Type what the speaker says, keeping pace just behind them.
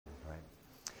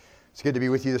It's good to be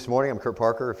with you this morning. I'm Kurt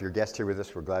Parker. If you're a guest here with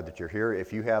us, we're glad that you're here.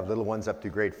 If you have little ones up to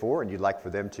grade 4 and you'd like for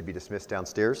them to be dismissed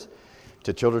downstairs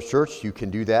to Children's Church, you can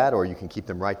do that, or you can keep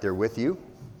them right there with you.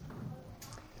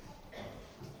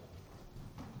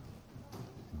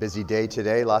 Busy day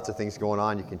today, lots of things going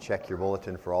on. You can check your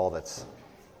bulletin for all that's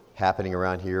happening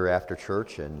around here after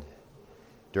church and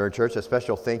during church. A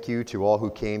special thank you to all who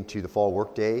came to the Fall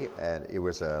Work Day. And it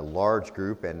was a large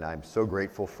group, and I'm so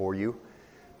grateful for you.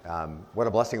 What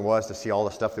a blessing it was to see all the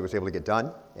stuff that was able to get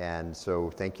done. And so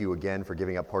thank you again for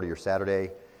giving up part of your Saturday.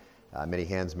 Many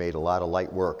hands made a lot of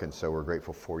light work, and so we're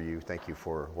grateful for you. Thank you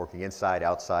for working inside,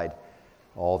 outside,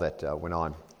 all that went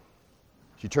on.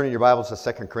 If you turn in your Bibles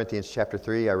to 2 Corinthians chapter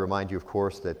 3, I remind you, of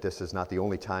course, that this is not the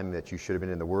only time that you should have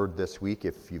been in the Word this week.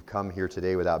 If you've come here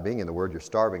today without being in the Word, you're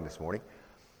starving this morning.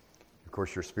 Of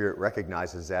course, your spirit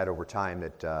recognizes that over time,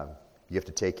 that you have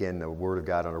to take in the Word of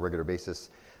God on a regular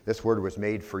basis. This Word was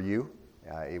made for you.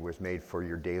 It was made for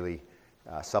your daily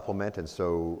supplement, and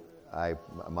so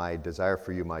my desire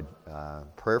for you, my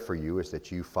prayer for you is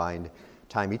that you find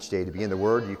time each day to be in the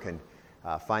Word. You can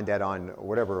find that on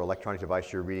whatever electronic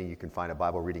device you're reading. You can find a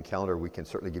Bible reading calendar. We can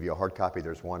certainly give you a hard copy.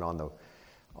 There's one on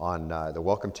the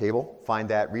welcome table. Find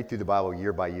that. Read through the Bible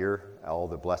year by year. All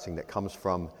the blessing that comes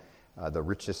from the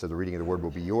richness of the reading of the Word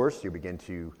will be yours. You begin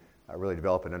to really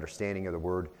develop an understanding of the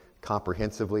Word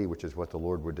comprehensively, which is what the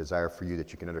Lord would desire for you,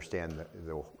 that you can understand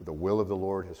the will of the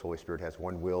Lord. His Holy Spirit has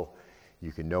one will.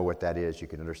 You can know what that is. You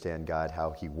can understand God, how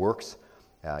He works.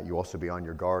 You also be on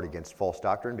your guard against false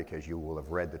doctrine because you will have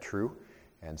read the true.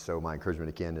 And so my encouragement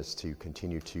again is to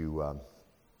continue to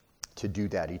do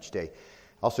that each day.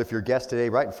 Also, if you're a guest today,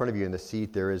 right in front of you in the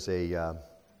seat, there's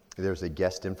a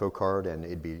guest info card, and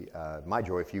it'd be my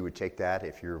joy if you would take that.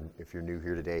 If you're new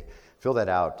here today, fill that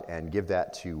out and give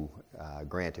that to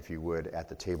Grant, if you would, at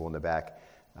the table in the back,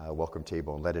 welcome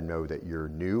table, and let him know that you're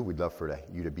new. We'd love for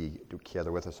you to be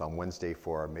together with us on Wednesday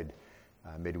for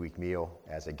our midweek meal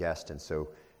as a guest, and so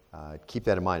keep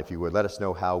that in mind if you would. Let us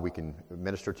know how we can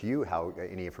minister to you, how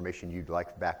any information you'd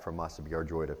like back from us. It'd be our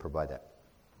joy to provide that.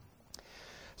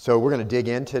 So we're going to dig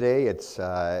in today.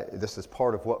 This is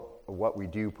part of what we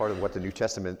do, part of what the New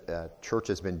Testament church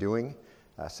has been doing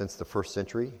since the first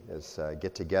century, is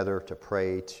get together to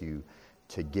pray, to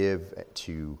give,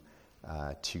 to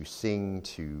sing,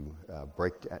 to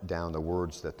break down the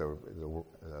words that the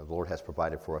Lord has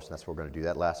provided for us, and that's what we're going to do,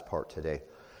 that last part today.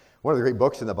 One of the great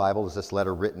books in the Bible is this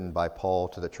letter written by Paul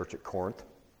to the church at Corinth,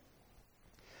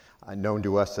 known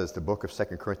to us as the book of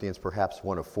 2 Corinthians, perhaps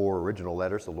one of 4 original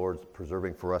letters. The Lord's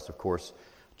preserving for us, of course,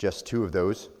 just 2 of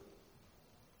those.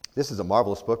 This is a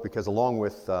marvelous book because along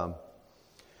with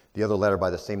the other letter by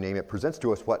the same name, it presents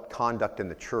to us what conduct in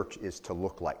the church is to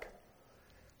look like.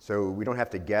 So we don't have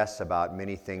to guess about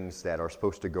many things that are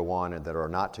supposed to go on and that are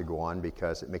not to go on,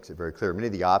 because it makes it very clear. Many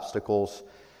of the obstacles,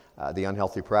 the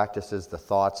unhealthy practices, the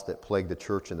thoughts that plagued the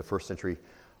church in the first century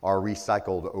are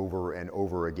recycled over and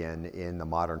over again in the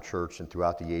modern church and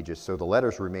throughout the ages. So the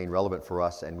letters remain relevant for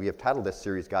us, and we have titled this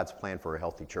series, God's Plan for a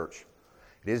Healthy Church.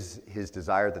 It is His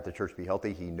desire that the church be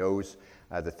healthy. He knows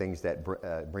the things that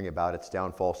bring about its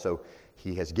downfall. So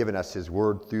He has given us His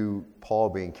word through Paul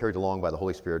being carried along by the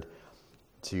Holy Spirit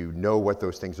to know what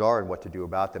those things are and what to do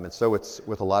about them. And so it's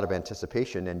with a lot of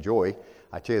anticipation and joy.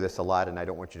 I tell you this a lot, and I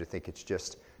don't want you to think it's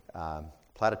just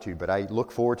platitude, but I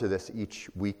look forward to this each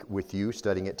week with you,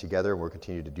 studying it together, and we'll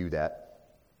continue to do that.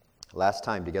 Last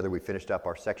time together we finished up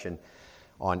our section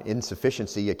on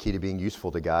insufficiency, a key to being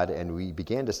useful to God, and we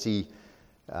began to see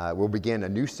we'll begin a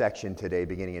new section today,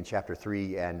 beginning in chapter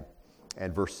 3 and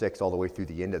verse 6, all the way through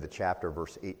the end of the chapter,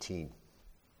 verse 18.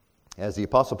 As the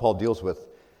Apostle Paul deals with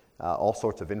all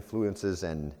sorts of influences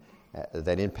and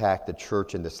that impact the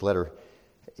church in this letter,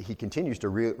 he continues to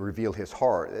reveal his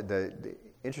heart. The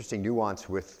interesting nuance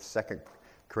with 2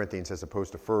 Corinthians as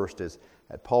opposed to 1st is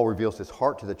that Paul reveals his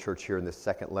heart to the church here in this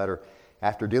second letter.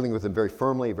 After dealing with them very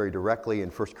firmly, very directly in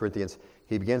 1 Corinthians,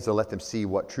 he begins to let them see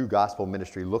what true gospel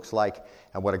ministry looks like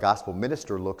and what a gospel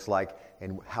minister looks like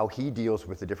and how he deals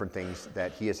with the different things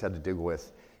that he has had to deal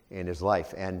with in his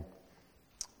life. And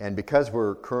because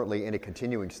we're currently in a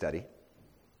continuing study,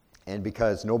 and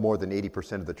because no more than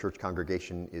 80% of the church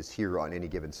congregation is here on any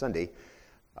given Sunday,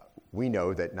 we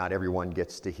know that not everyone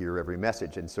gets to hear every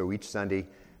message. And so each Sunday,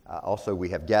 also we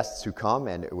have guests who come,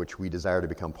 and which we desire to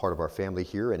become part of our family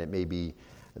here. And it may be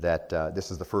that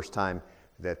this is the first time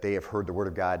that they have heard the Word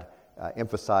of God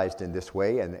emphasized in this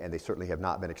way, and they certainly have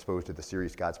not been exposed to the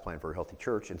series God's Plan for a Healthy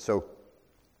Church. And so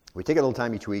we take a little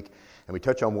time each week, and we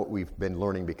touch on what we've been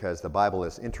learning, because the Bible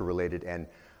is interrelated, and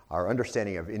our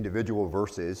understanding of individual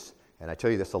verses and I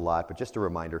tell you this a lot, but just a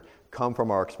reminder, come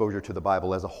from our exposure to the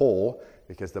Bible as a whole,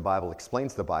 because the Bible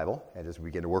explains the Bible, and as we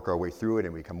begin to work our way through it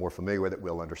and we become more familiar with it,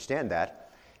 we'll understand that.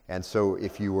 And so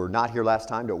if you were not here last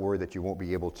time, don't worry that you won't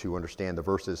be able to understand the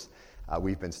verses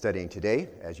we've been studying today.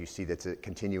 As you see, that's a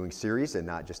continuing series and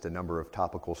not just a number of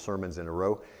topical sermons in a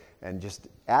row. And just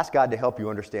ask God to help you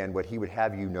understand what he would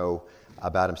have you know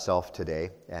about himself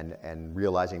today, and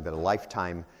realizing that a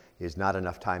lifetime is not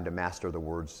enough time to master the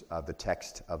words of the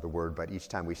text of the Word, but each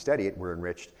time we study it, we're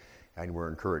enriched and we're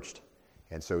encouraged.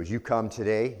 And so as you come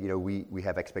today, we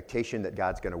have expectation that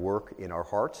God's going to work in our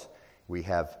hearts. We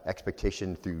have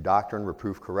expectation through doctrine,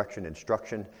 reproof, correction,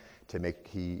 instruction to make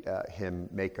him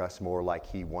make us more like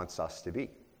he wants us to be.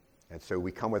 And so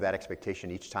we come with that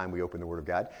expectation each time we open the Word of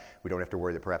God. We don't have to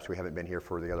worry that perhaps we haven't been here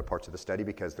for the other parts of the study,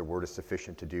 because the Word is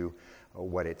sufficient to do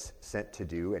what it's sent to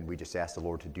do, and we just ask the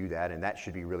Lord to do that. And that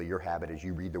should be really your habit as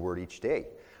you read the Word each day.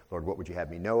 Lord, what would you have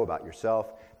me know about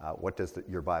yourself? What does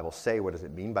your Bible say? What does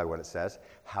it mean by what it says?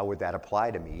 How would that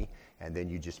apply to me? And then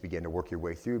you just begin to work your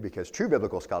way through, because true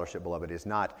biblical scholarship, beloved, is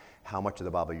not how much of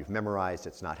the Bible you've memorized.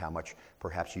 It's not how much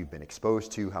perhaps you've been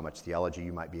exposed to, how much theology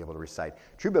you might be able to recite.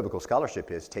 True biblical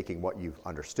scholarship is taking what you've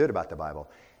understood about the Bible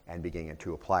and beginning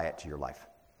to apply it to your life,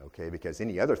 okay? Because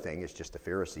any other thing is just a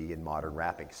Pharisee in modern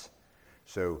wrappings.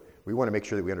 So we want to make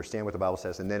sure that we understand what the Bible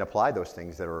says and then apply those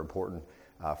things that are important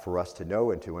for us to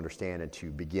know and to understand and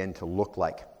to begin to look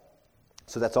like.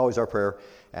 So that's always our prayer,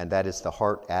 and that is the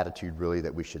heart attitude, really,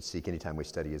 that we should seek anytime we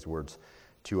study his words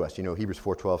to us. Hebrews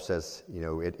 4:12 says,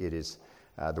 it is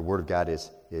the word of God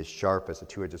is sharp as a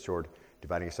two-edged sword,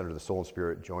 dividing asunder the soul and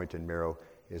spirit, joint and marrow,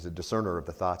 is a discerner of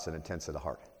the thoughts and intents of the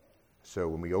heart. So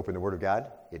when we open the Word of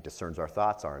God, it discerns our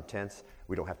thoughts, our intents.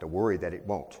 We don't have to worry that it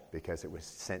won't, because it was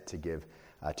sent to give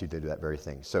to do that very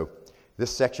thing. So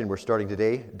this section we're starting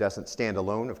today doesn't stand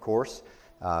alone, of course.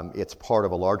 It's part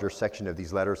of a larger section of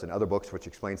these letters and other books which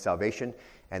explain salvation,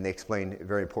 and they explain,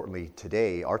 very importantly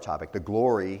today, our topic, the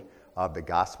glory of the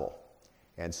gospel.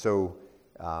 And so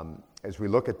as we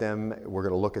look at them, we're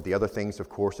going to look at the other things, of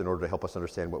course, in order to help us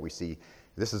understand what we see.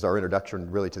 This is our introduction,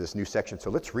 really, to this new section. So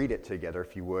let's read it together,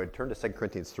 if you would. Turn to 2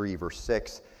 Corinthians 3, verse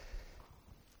 6.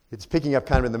 It's picking up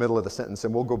kind of in the middle of the sentence,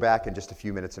 and we'll go back in just a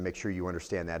few minutes and make sure you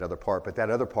understand that other part. But that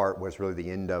other part was really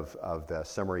the end of the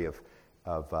summary of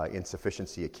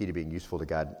insufficiency, a key to being useful to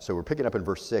God. So we're picking up in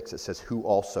verse 6. It says, who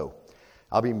also.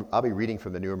 I'll be reading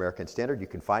from the New American Standard. You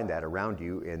can find that around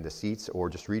you in the seats, or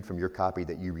just read from your copy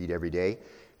that you read every day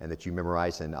and that you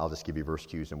memorize, and I'll just give you verse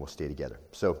cues and we'll stay together.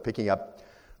 So picking up,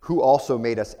 who also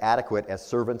made us adequate as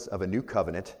servants of a new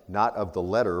covenant, not of the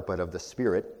letter, but of the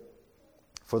Spirit.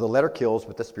 For the letter kills,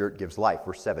 but the Spirit gives life.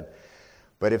 Verse 7.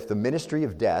 But if the ministry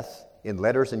of death, in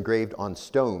letters engraved on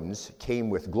stones,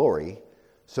 came with glory,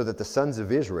 so that the sons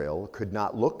of Israel could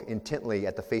not look intently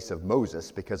at the face of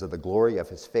Moses because of the glory of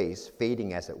his face,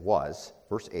 fading as it was.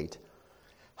 Verse 8.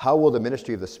 How will the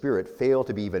ministry of the Spirit fail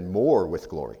to be even more with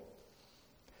glory?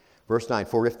 Verse 9.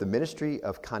 For if the ministry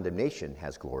of condemnation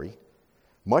has glory,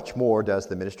 much more does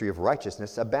the ministry of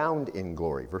righteousness abound in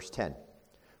glory. Verse 10.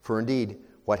 For indeed,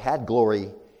 what had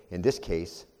glory in this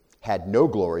case had no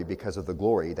glory because of the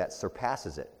glory that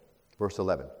surpasses it. Verse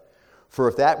 11. For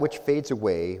if that which fades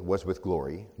away was with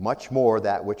glory, much more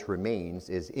that which remains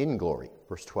is in glory.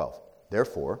 Verse 12.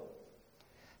 Therefore,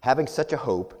 having such a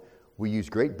hope, we use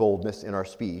great boldness in our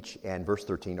speech, and verse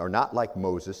 13, are not like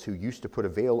Moses, who used to put a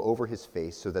veil over his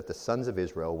face so that the sons of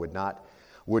Israel would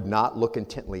not look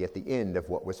intently at the end of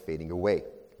what was fading away.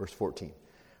 Verse 14.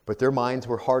 But their minds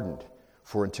were hardened,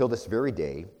 for until this very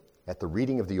day, at the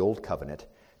reading of the old covenant,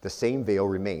 the same veil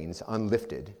remains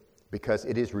unlifted, because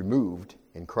it is removed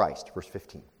in Christ. Verse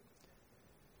 15.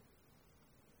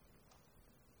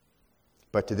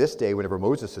 But to this day, whenever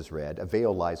Moses is read, a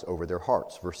veil lies over their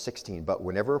hearts. Verse 16. But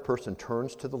whenever a person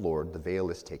turns to the Lord, the veil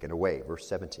is taken away. Verse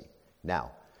 17.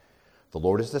 Now, the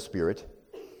Lord is the Spirit,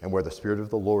 and where the Spirit of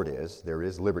the Lord is, there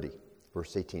is liberty.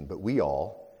 Verse 18. But we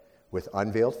all, with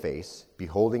unveiled face,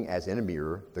 beholding as in a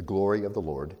mirror the glory of the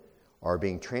Lord, are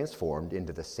being transformed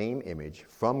into the same image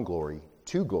from glory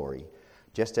to glory,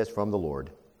 just as from the Lord,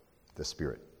 the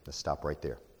Spirit. Let's stop right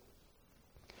there.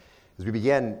 As we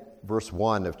begin verse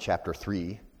 1 of chapter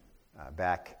 3,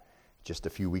 back just a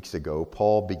few weeks ago,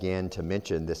 Paul began to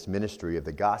mention this ministry of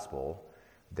the gospel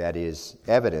that is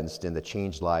evidenced in the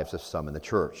changed lives of some in the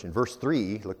church. In verse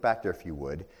 3, look back there if you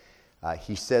would,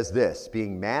 he says this,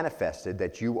 being manifested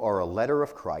that you are a letter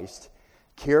of Christ,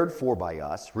 cared for by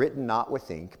us, written not with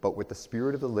ink, but with the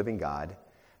Spirit of the living God,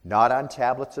 not on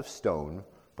tablets of stone,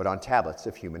 but on tablets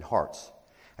of human hearts.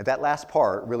 And that last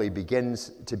part really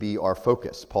begins to be our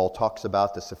focus. Paul talks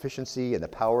about the sufficiency and the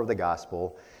power of the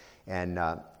gospel And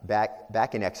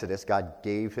back in Exodus, God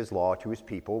gave his law to his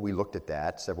people. We looked at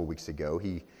that several weeks ago.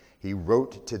 He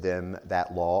wrote to them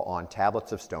that law on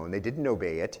tablets of stone. They didn't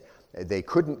obey it. They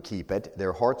couldn't keep it.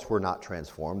 Their hearts were not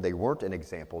transformed. They weren't an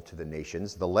example to the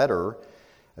nations. The letter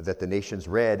that the nations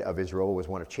read of Israel was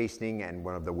one of chastening and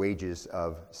one of the wages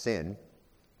of sin.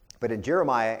 But in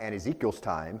Jeremiah and Ezekiel's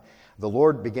time, the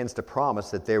Lord begins to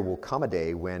promise that there will come a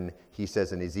day when he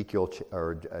says in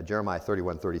Jeremiah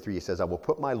 31:33, he says, I will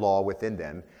put my law within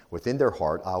them, within their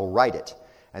heart, I'll write it.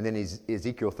 And then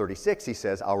Ezekiel 36, he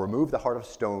says, I'll remove the heart of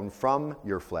stone from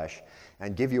your flesh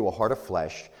and give you a heart of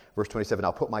flesh. Verse 27,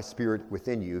 I'll put my spirit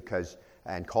within you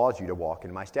and cause you to walk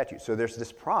in my statutes. So there's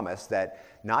this promise that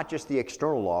not just the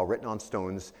external law written on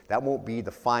stones, that won't be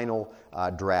the final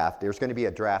draft. There's going to be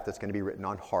a draft that's going to be written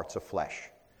on hearts of flesh.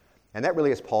 And that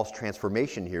really is Paul's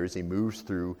transformation here as he moves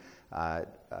through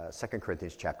 2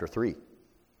 Corinthians chapter 3.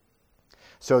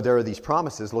 So there are these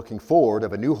promises looking forward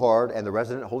of a new heart and the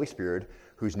resident Holy Spirit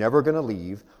who's never going to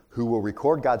leave, who will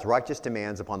record God's righteous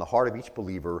demands upon the heart of each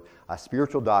believer, a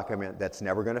spiritual document that's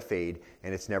never going to fade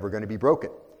and it's never going to be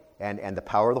broken. And the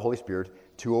power of the Holy Spirit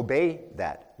to obey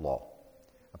that law.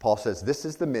 Paul says, this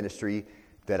is the ministry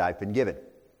that I've been given.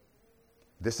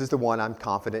 This is the one I'm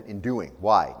confident in doing.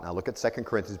 Why? Now look at 2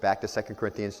 Corinthians, back to 2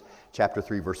 Corinthians chapter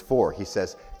 3, verse 4. He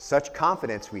says, such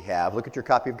confidence we have, look at your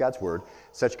copy of God's Word,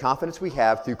 such confidence we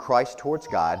have through Christ towards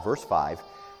God, verse 5,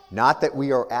 not that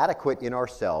we are adequate in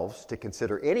ourselves to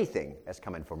consider anything as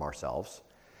coming from ourselves,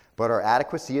 but our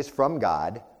adequacy is from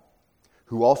God,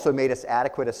 who also made us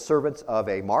adequate as servants of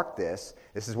mark this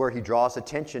is where he draws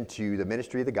attention to the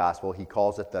ministry of the gospel. He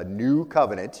calls it the new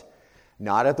covenant,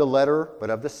 not of the letter, but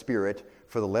of the Spirit,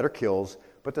 for the letter kills,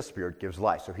 but the Spirit gives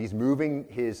life. So he's moving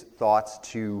his thoughts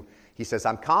to, he says,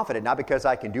 I'm confident, not because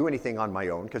I can do anything on my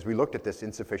own, because we looked at this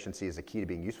insufficiency as a key to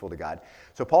being useful to God.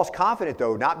 So Paul's confident,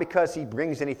 though, not because he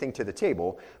brings anything to the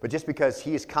table, but just because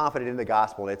he is confident in the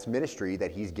gospel and its ministry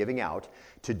that he's giving out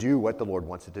to do what the Lord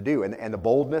wants it to do. And the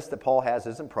boldness that Paul has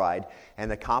isn't pride, and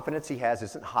the confidence he has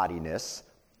isn't haughtiness.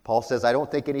 Paul says, I don't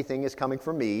think anything is coming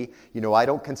from me. I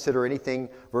don't consider anything,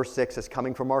 verse 6, as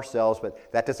coming from ourselves,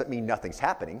 but that doesn't mean nothing's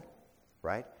happening,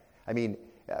 right?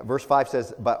 Verse 5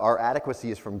 says, but our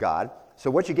adequacy is from God. So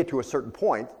once you get to a certain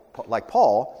point, like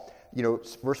Paul,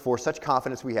 verse 4, such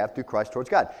confidence we have through Christ towards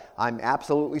God. I'm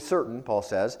absolutely certain, Paul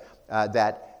says,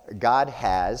 that God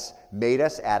has made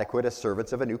us adequate as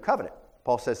servants of a new covenant.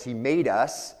 Paul says he made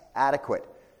us adequate.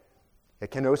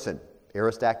 Ekenosin,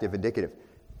 aorist active, indicative.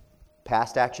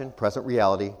 Past action, present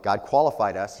reality. God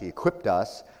qualified us. He equipped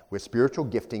us with spiritual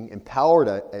gifting, empowered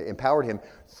him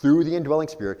through the indwelling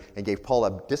Spirit, and gave Paul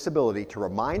a disability to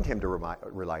remind him to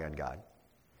rely on God.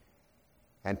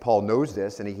 And Paul knows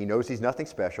this, and he knows he's nothing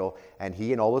special, and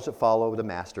he and all those that follow the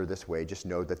Master this way just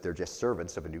know that they're just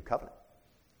servants of a new covenant.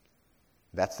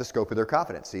 That's the scope of their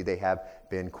confidence. See, they have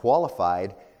been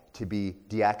qualified to be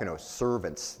diakonos,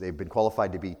 servants. They've been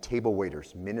qualified to be table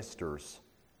waiters, ministers.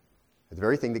 The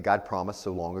very thing that God promised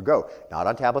so long ago. Not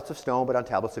on tablets of stone, but on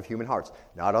tablets of human hearts.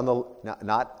 Not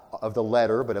of the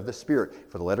letter, but of the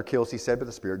Spirit. For the letter kills, he said, but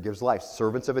the Spirit gives life.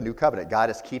 Servants of a new covenant. God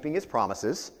is keeping his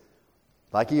promises,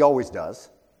 like he always does.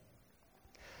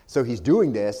 So he's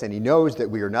doing this, and he knows that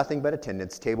we are nothing but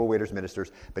attendants, table waiters,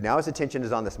 ministers. But now his attention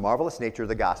is on this marvelous nature of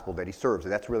the gospel that he serves.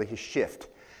 And that's really his shift.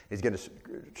 He's going to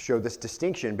show this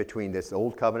distinction between this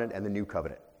old covenant and the new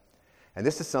covenant. And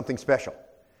this is something special.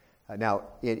 Now,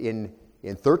 in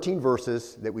 13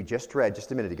 verses that we just read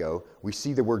just a minute ago, we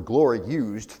see the word glory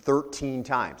used 13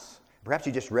 times. Perhaps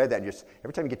you just read that and just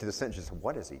every time you get to the sentence, you say,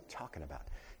 what is he talking about?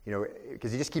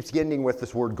 Because he just keeps ending with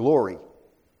this word glory.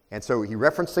 And so he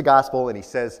referenced the gospel, and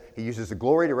he uses the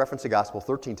glory to reference the gospel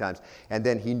 13 times. And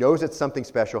then he knows it's something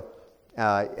special.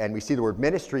 And we see the word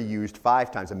ministry used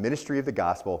 5 times, a ministry of the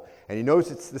gospel. And he knows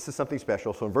this is something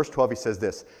special. So in verse 12, he says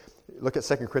this. Look at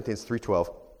 2 Corinthians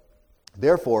 3:12.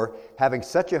 Therefore, having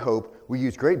such a hope, we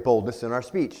use great boldness in our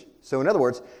speech. So in other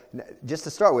words, just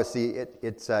to start with, see,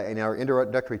 it's in our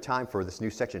introductory time for this new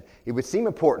section, it would seem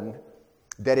important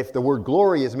that if the word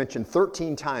glory is mentioned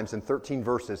 13 times in 13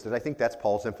 verses, that I think that's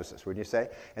Paul's emphasis, wouldn't you say?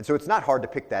 And so it's not hard to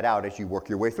pick that out as you work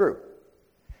your way through.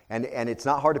 And it's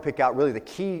not hard to pick out really the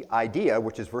key idea,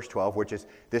 which is verse 12, which is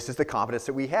this is the confidence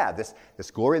that we have.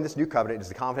 This glory in this new covenant is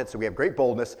the confidence that we have great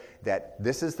boldness that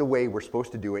this is the way we're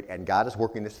supposed to do it, and God is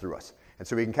working this through us. And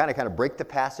so we can kind of break the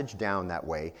passage down that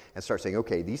way and start saying,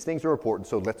 okay, these things are important,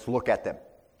 so let's look at them.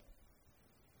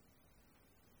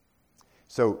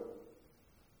 So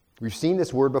we've seen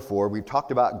this word before. We've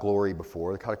talked about glory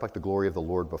before. We talked about the glory of the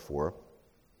Lord before.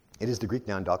 It is the Greek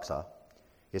noun doxa.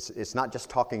 It's not just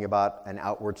talking about an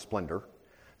outward splendor.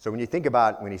 So when you think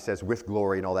about when he says with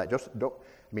glory and all that,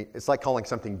 it's like calling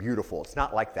something beautiful. It's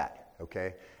not like that,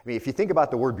 okay? I mean, if you think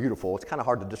about the word beautiful, it's kind of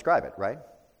hard to describe it, right?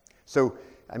 So,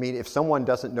 I mean, if someone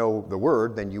doesn't know the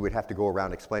word, then you would have to go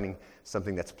around explaining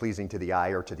something that's pleasing to the eye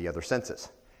or to the other senses.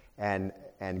 And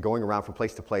going around from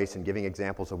place to place and giving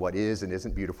examples of what is and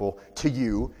isn't beautiful to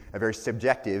you, are very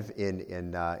subjective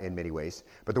in many ways.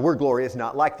 But the word glory is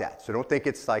not like that. So don't think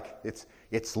it's like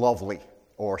it's lovely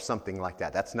or something like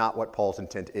that. That's not what Paul's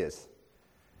intent is.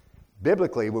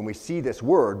 Biblically, when we see this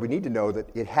word, we need to know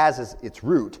that it has as its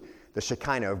root the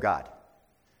Shekinah of God.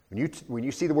 When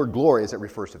you see the word glory as it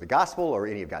refers to the gospel or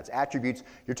any of God's attributes,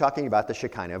 you're talking about the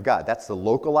Shekinah of God. That's the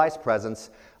localized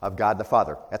presence of God the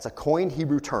Father. That's a coined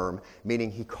Hebrew term, meaning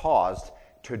he caused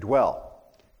to dwell.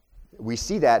 We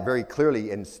see that very clearly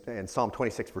in Psalm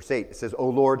 26, verse 8. It says, O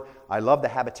Lord, I love the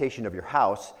habitation of your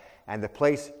house and the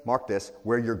place, mark this,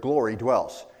 where your glory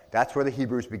dwells. That's where the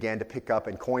Hebrews began to pick up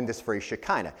and coin this phrase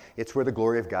Shekinah. It's where the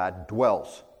glory of God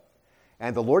dwells.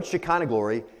 And the Lord's Shekinah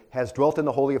glory has dwelt in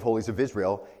the Holy of Holies of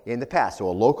Israel in the past. So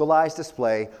a localized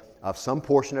display of some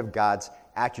portion of God's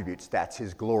attributes. That's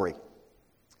his glory.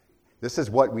 This is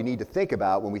what we need to think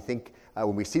about when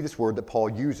we see this word that Paul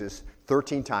uses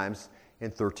 13 times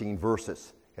in 13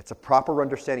 verses. It's a proper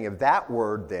understanding of that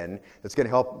word, then, that's going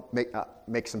to help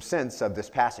make some sense of this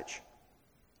passage.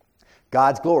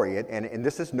 God's glory, and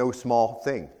this is no small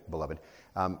thing, beloved.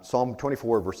 Psalm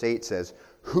 24, verse 8 says,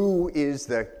 Who is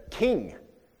the King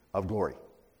of glory?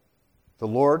 The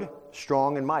Lord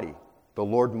strong and mighty, the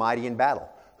Lord mighty in battle.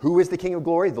 Who is the King of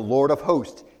glory? The Lord of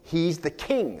hosts. He's the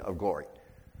King of glory.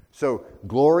 So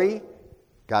glory,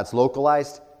 God's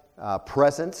localized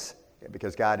presence,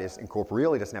 because God is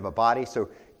incorporeal, he doesn't have a body, so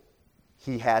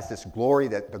he has this glory,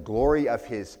 that the glory of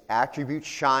his attributes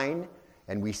shine,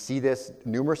 and we see this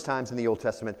numerous times in the Old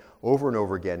Testament over and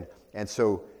over again. And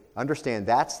so understand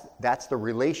that's the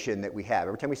relation that we have.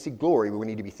 Every time we see glory, we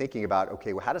need to be thinking about,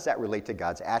 okay, well, how does that relate to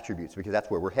God's attributes? Because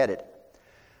that's where we're headed.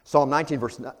 Psalm 19,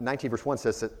 verse 1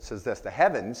 says this, the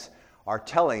heavens are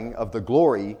telling of the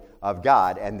glory of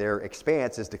God, and their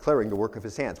expanse is declaring the work of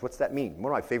his hands. What's that mean?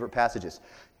 One of my favorite passages.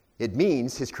 It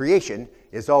means his creation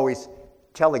is always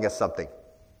telling us something.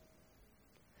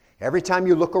 Every time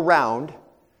you look around,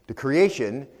 the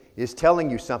creation is telling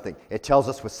you something. It tells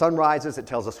us with sunrises, it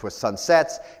tells us with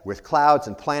sunsets, with clouds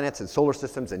and planets and solar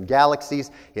systems and galaxies.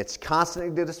 It's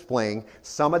constantly displaying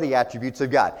some of the attributes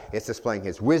of God. It's displaying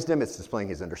his wisdom, it's displaying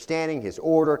his understanding, his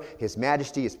order, his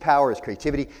majesty, his power, his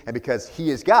creativity. And because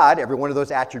he is God, every one of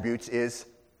those attributes is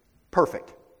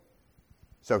perfect.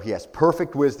 So he has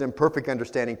perfect wisdom, perfect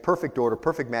understanding, perfect order,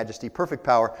 perfect majesty, perfect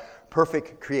power,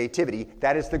 perfect creativity.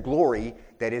 That is the glory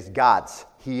that is God's.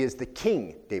 He is the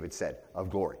King, David said,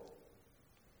 of glory.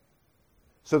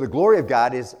 So the glory of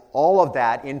God is all of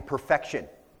that in perfection.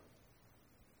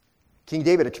 King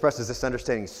David expresses this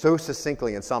understanding so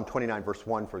succinctly in Psalm 29, verse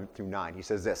 1 through 9. He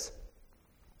says this,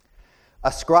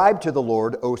 Ascribe to the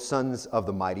Lord, O sons of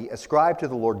the mighty, ascribe to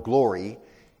the Lord glory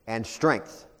and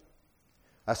strength.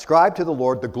 Ascribe to the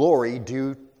Lord the glory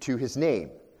due to his name.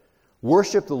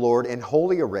 Worship the Lord in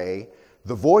holy array.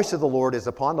 The voice of the Lord is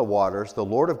upon the waters. The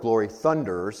Lord of glory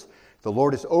thunders. The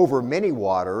Lord is over many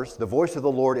waters. The voice of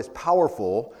the Lord is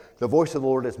powerful. The voice of the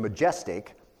Lord is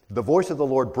majestic. The voice of the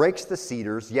Lord breaks the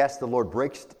cedars. Yes, the Lord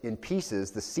breaks in pieces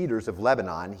the cedars of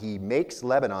Lebanon. He makes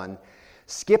Lebanon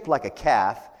skip like a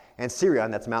calf, and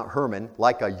Sirion, that's Mount Hermon,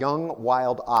 like a young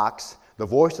wild ox. The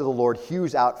voice of the Lord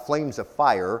hews out flames of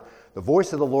fire. The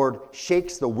voice of the Lord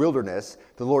shakes the wilderness.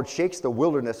 The Lord shakes the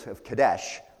wilderness of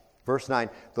Kadesh. Verse 9,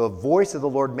 the voice of the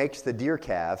Lord makes the deer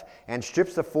calve and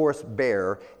strips the forest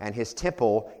bare, and his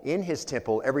temple, in his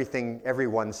temple, everything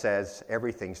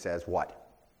says what?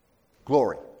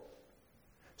 Glory.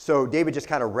 So David just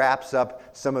kind of wraps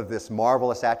up some of this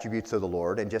marvelous attributes of the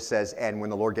Lord and just says, and when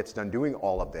the Lord gets done doing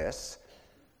all of this,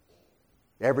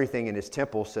 everything in his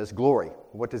temple says glory.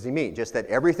 What does he mean? Just that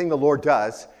everything the Lord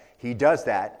does, he does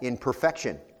that in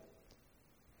perfection.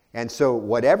 And so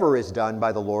whatever is done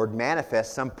by the Lord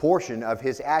manifests some portion of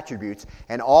his attributes,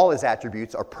 and all his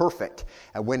attributes are perfect.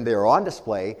 And when they're on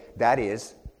display, that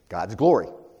is God's glory.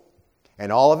 And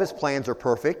all of his plans are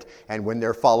perfect, and when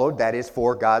they're followed, that is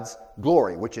for God's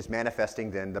glory, which is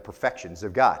manifesting then the perfections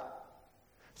of God.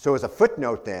 So as a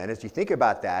footnote then, as you think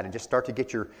about that and just start to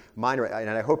get your mind right, and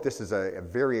I hope this is a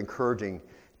very encouraging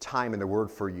time in the Word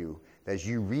for you, as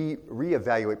you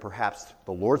reevaluate perhaps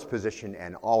the Lord's position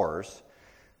and ours.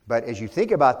 But as you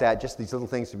think about that, just these little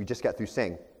things that we just got through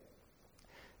saying,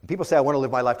 People say, I want to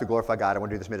live my life to glorify God. I want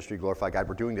to do this ministry to glorify God.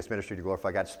 We're doing this ministry to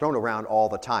glorify God. It's thrown around all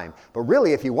the time. But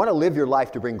really, if you want to live your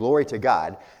life to bring glory to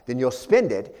God, then you'll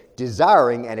spend it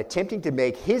desiring and attempting to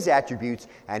make His attributes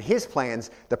and His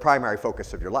plans the primary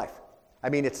focus of your life. I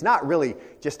mean, it's not really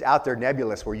just out there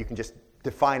nebulous where you can just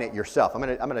define it yourself. I'm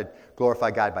going to glorify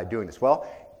God by doing this. Well,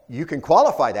 you can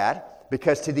qualify that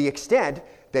because to the extent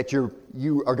that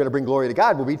you are going to bring glory to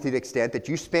God will be to the extent that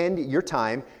you spend your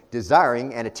time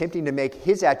desiring and attempting to make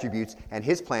His attributes and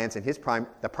His plans and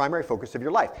the primary focus of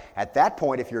your life. At that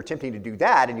point, if you're attempting to do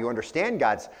that and you understand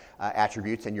God's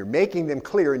attributes and you're making them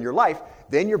clear in your life,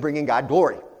 then you're bringing God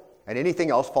glory. And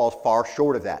anything else falls far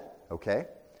short of that, okay?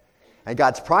 And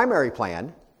God's primary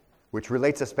plan, which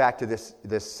relates us back to this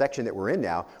section that we're in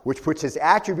now, which puts His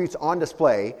attributes on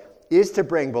display, is to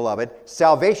bring, beloved,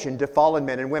 salvation to fallen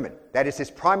men and women. That is His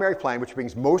primary plan, which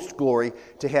brings most glory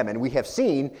to Him. And we have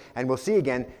seen, and we'll see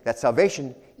again, that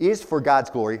salvation is for God's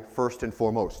glory first and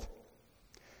foremost.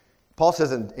 Paul says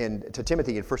to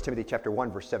Timothy in 1 Timothy chapter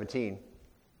 1, verse 17,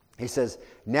 he says,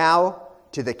 "Now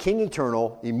to the King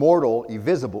eternal, immortal,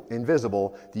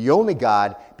 invisible, the only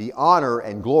God, be honor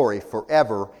and glory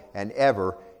forever and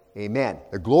ever. Amen."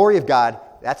 The glory of God,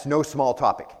 that's no small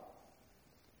topic.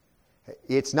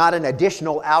 It's not an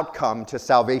additional outcome to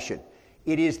salvation.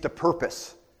 It is the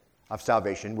purpose of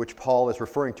salvation, which Paul is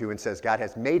referring to and says God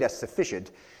has made us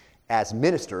sufficient as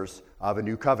ministers of a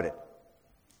new covenant.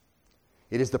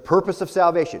 It is the purpose of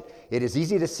salvation. It is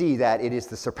easy to see that it is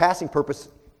the surpassing purpose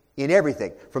in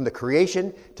everything, from the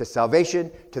creation to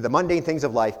salvation to the mundane things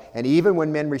of life, and even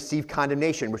when men receive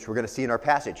condemnation, which we're going to see in our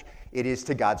passage, it is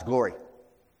to God's glory.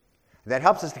 That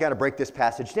helps us to kind of break this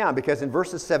passage down, because in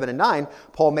verses 7 and 9,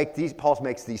 Paul makes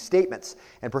these statements,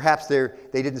 and perhaps they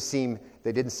didn't seem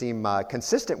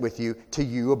consistent with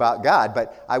you about God.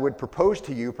 But I would propose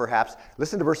to you, perhaps,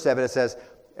 listen to verse 7. It says,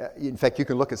 in fact, you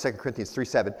can look at 2 Corinthians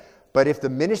 3:7. "But if the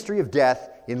ministry of death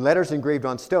in letters engraved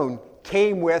on stone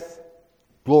came with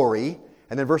glory,"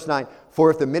 and then verse 9,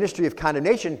 "For if the ministry of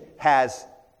condemnation has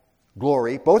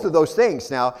glory," both of those things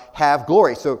now have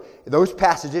glory. So those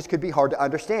passages could be hard to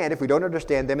understand if we don't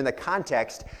understand them in the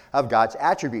context of God's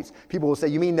attributes. People will say,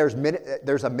 "You mean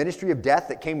there's a ministry of death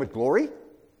that came with glory?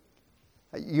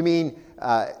 You mean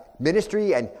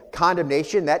ministry and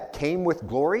condemnation that came with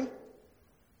glory?"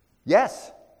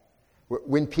 Yes.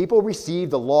 When people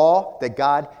received the law that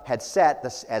God had set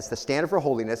as the standard for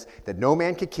holiness that no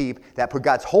man could keep, that put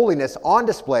God's holiness on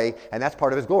display, and that's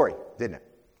part of His glory, didn't it?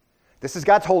 This is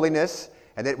God's holiness,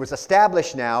 and it was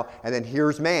established now, and then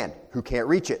here's man who can't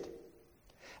reach it.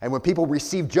 And when people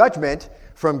receive judgment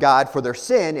from God for their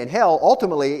sin in hell,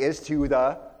 ultimately is to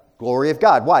the glory of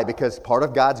God. Why? Because part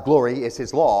of God's glory is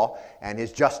His law and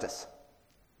His justice.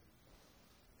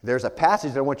 There's a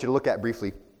passage that I want you to look at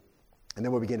briefly, and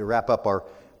then we'll begin to wrap up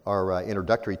our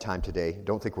introductory time today.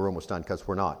 Don't think we're almost done, because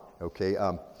we're not, okay?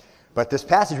 But this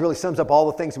passage really sums up all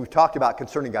the things we've talked about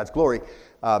concerning God's glory,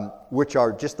 which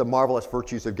are just the marvelous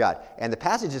virtues of God. And the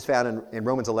passage is found in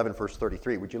Romans 11, verse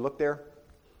 33. Would you look there?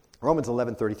 Romans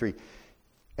 11, 33.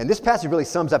 And this passage really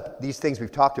sums up these things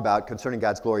we've talked about concerning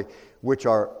God's glory, which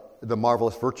are the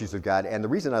marvelous virtues of God. And the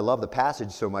reason I love the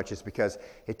passage so much is because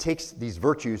it takes these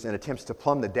virtues and attempts to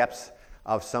plumb the depths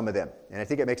of some of them. And I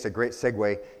think it makes a great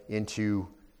segue into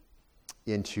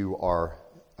our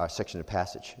section of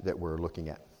passage that we're looking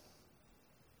at.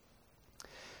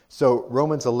 So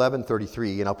Romans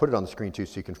 11:33, and I'll put it on the screen too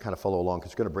so you can kind of follow along, because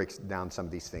it's going to break down some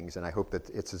of these things, and I hope that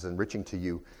it's as enriching to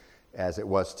you as it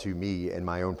was to me in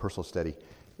my own personal study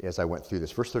as I went through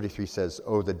this. Verse 33 says,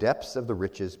 "Oh, the depths of the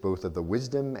riches, both of the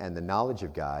wisdom and the knowledge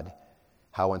of God,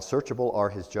 how unsearchable are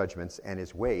His judgments and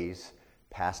His ways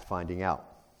past finding out."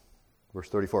 Verse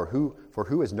 34, "For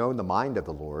who has known the mind of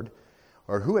the Lord,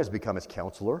 or who has become His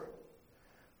counselor?"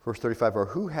 Verse 35, "Or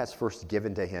who has first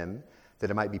given to Him, that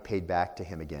it might be paid back to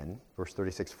Him again?" Verse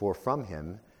 36, "For from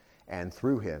Him, and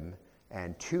through Him,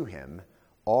 and to Him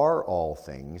are all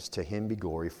things. To Him be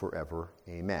glory forever.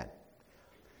 Amen."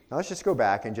 Now let's just go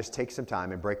back and just take some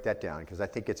time and break that down, because I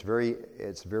think it's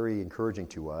very encouraging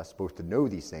to us both to know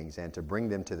these things and to bring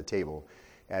them to the table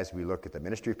as we look at the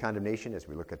ministry of condemnation, as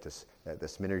we look at this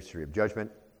ministry of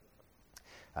judgment,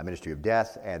 ministry of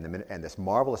death, and this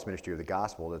marvelous ministry of the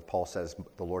gospel that Paul says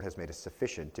the Lord has made us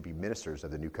sufficient to be ministers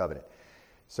of the new covenant.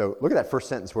 So look at that first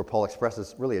sentence where Paul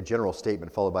expresses really a general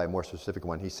statement followed by a more specific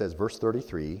one. He says, verse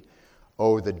 33,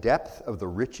 "Oh, the depth of the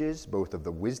riches, both of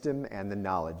the wisdom and the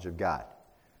knowledge of God."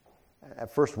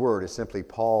 That first word is simply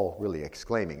Paul really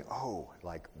exclaiming, "Oh,"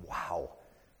 like, wow.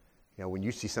 You know, when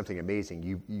you see something amazing,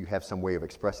 you have some way of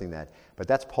expressing that. But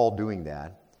that's Paul doing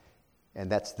that.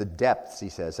 And that's the depths, he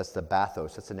says. That's the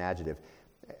bathos. That's an adjective.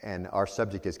 and our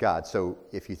subject is God. So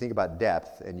if you think about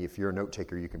depth, and if you're a note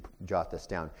taker, you can jot this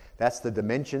down. That's the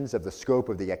dimensions of the scope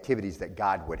of the activities that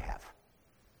God would have.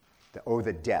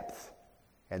 The depth.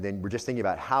 And then we're just thinking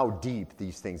about how deep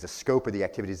these things, the scope of the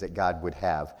activities that God would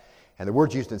have. And the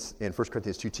word used in 1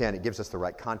 Corinthians 2:10, it gives us the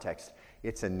right context.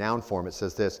 It's in noun form. It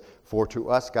says this, "For to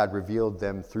us God revealed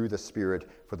them through the Spirit,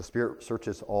 for the Spirit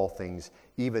searches all things,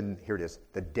 even," here it is,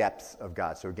 "the depths of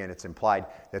God." So again, it's implied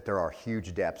that there are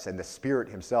huge depths, and the Spirit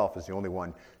himself is the only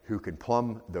one who can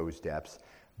plumb those depths.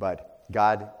 But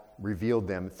God revealed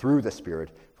them through the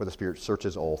Spirit, for the Spirit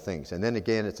searches all things. And then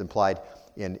again, it's implied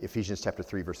in Ephesians chapter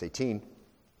 3, verse 18.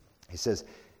 He says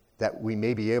that we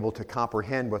may be able to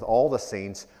comprehend with all the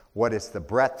saints what is the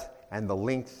breadth and the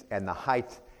length and the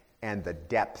height and the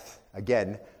depth.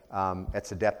 Again,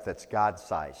 it's a depth that's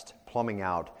God-sized, plumbing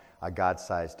out a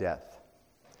God-sized depth.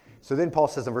 So then Paul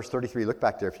says in verse 33, look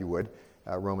back there if you would,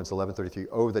 Romans 11:33,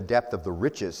 "Oh, the depth of the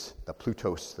riches," the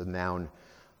plutos, the noun,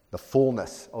 the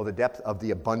fullness, oh, the depth of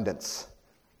the abundance.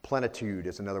 Plenitude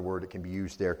is another word that can be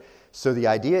used there. So the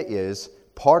idea is,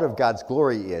 part of God's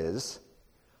glory is,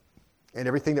 and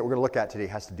everything that we're going to look at today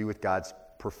has to do with God's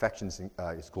perfections,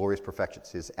 his glorious perfections,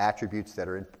 his attributes that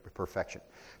are in perfection.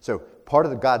 So part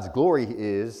of God's glory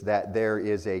is that there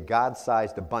is a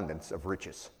God-sized abundance of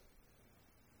riches.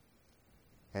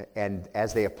 And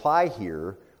as they apply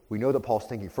here, we know that Paul's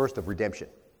thinking first of redemption,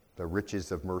 the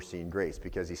riches of mercy and grace,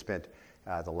 because he spent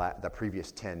the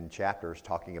previous 10 chapters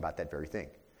talking about that very thing.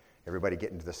 Everybody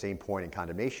getting to the same point in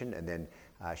condemnation, and then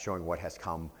showing what has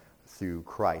come through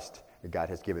Christ, that God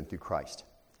has given through Christ.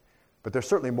 But there's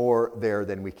certainly more there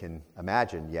than we can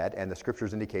imagine yet, and the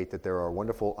scriptures indicate that there are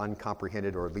wonderful,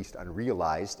 uncomprehended, or at least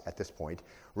unrealized at this point,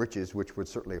 riches, which would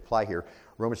certainly apply here.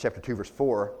 Romans chapter 2, verse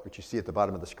 4, which you see at the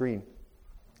bottom of the screen.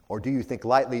 "Or do you think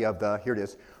lightly of the," here it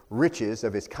is, "riches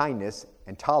of his kindness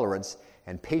and tolerance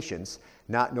and patience,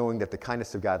 not knowing that the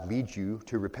kindness of God leads you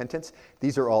to repentance?"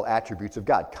 These are all attributes of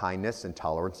God, kindness and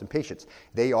tolerance and patience.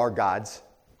 They are God's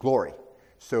glory.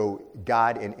 So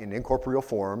God in incorporeal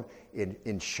form,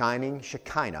 in shining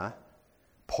Shekinah,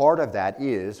 part of that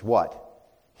is what?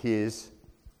 His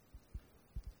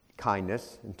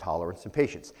kindness and tolerance and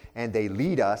patience. And they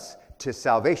lead us to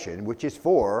salvation, which is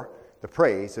for the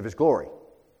praise of his glory.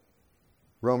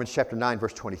 Romans chapter 9,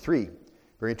 verse 23,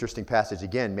 very interesting passage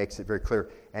again, makes it very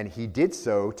clear. "And he did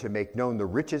so to make known the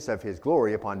riches of his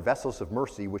glory upon vessels of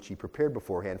mercy, which he prepared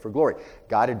beforehand for glory."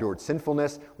 God endured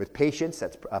sinfulness with patience,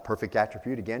 that's a perfect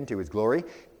attribute again to his glory,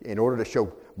 in order to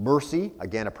show mercy,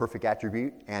 again a perfect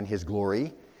attribute, and his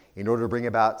glory, in order to bring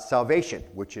about salvation,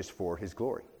 which is for his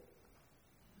glory.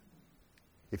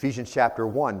 Ephesians chapter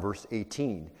 1, verse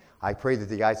 18, "I pray that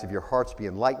the eyes of your hearts be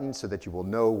enlightened, so that you will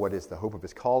know what is the hope of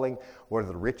his calling, what are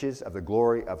the riches of the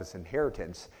glory of his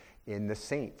inheritance in the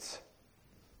saints."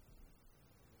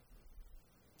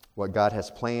 What God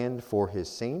has planned for his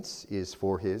saints is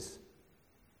for his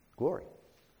glory.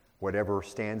 Whatever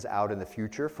stands out in the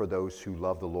future for those who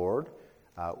love the Lord,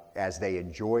 as they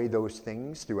enjoy those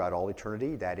things throughout all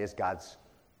eternity, that is God's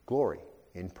glory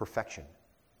in perfection.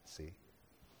 See?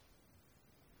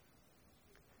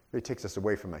 It takes us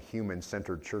away from a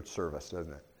human-centered church service,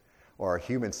 doesn't it? Or a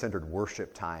human-centered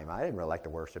worship time. I didn't really like the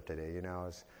worship today, you know.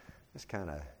 It's kind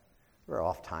of, we're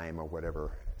off time or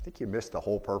whatever. I think you missed the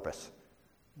whole purpose.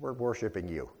 We're worshiping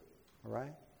you, all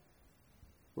right?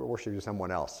 We're worshiping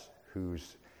someone else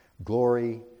whose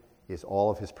glory is all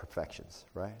of his perfections,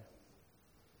 right?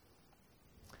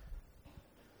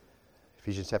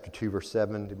 Ephesians chapter 2, verse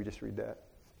 7. Did we just read that?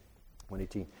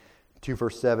 118. 2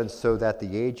 verse 7, "So that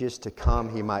the ages to come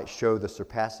he might show the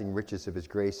surpassing riches of his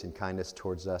grace and kindness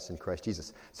towards us in Christ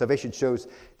Jesus." Salvation shows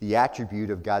the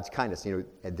attribute of God's kindness. You know,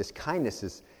 and this kindness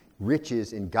is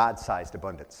riches in God-sized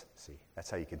abundance. See, that's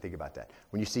how you can think about that.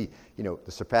 When you see, you know,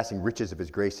 the surpassing riches of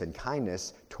his grace and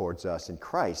kindness towards us in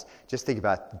Christ, just think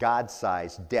about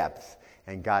God-sized depth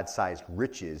and God-sized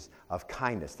riches of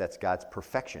kindness. That's God's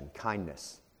perfection,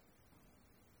 kindness.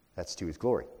 That's to his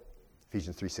glory.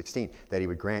 Ephesians 3:16, "that he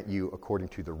would grant you, according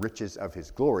to the riches of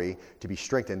his glory, to be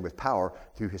strengthened with power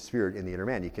through his Spirit in the inner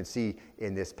man." You can see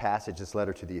in this passage, this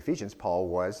letter to the Ephesians, Paul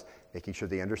was making sure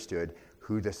they understood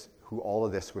who all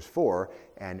of this was for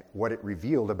and what it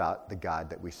revealed about the God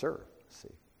that we serve.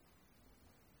 See,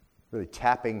 really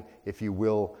tapping, if you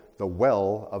will, the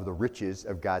well of the riches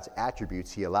of God's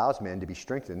attributes. He allows men to be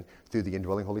strengthened through the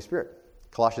indwelling Holy Spirit.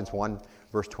 Colossians 1,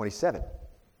 verse 27,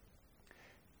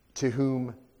 "To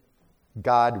whom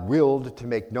God willed to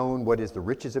make known what is the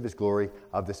riches of his glory,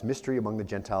 of this mystery among the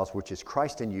Gentiles, which is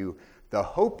Christ in you, the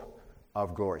hope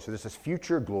of glory." So there's this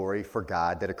future glory for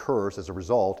God that occurs as a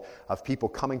result of people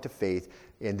coming to faith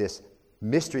in this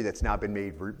mystery that's now been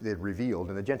made revealed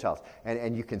in the Gentiles.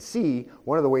 And you can see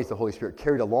one of the ways the Holy Spirit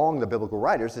carried along the biblical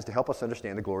writers is to help us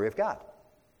understand the glory of God.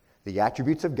 The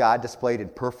attributes of God displayed in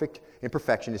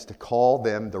perfection is to call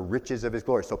them the riches of his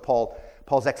glory. So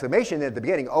Paul's exclamation at the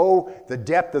beginning, "Oh, the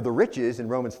depth of the riches," in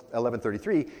Romans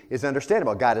 11:33, is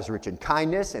understandable. God is rich in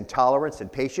kindness and tolerance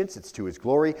and patience. It's to his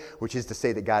glory, which is to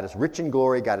say that God is rich in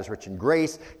glory, God is rich in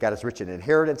grace, God is rich in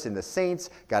inheritance in the saints,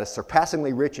 God is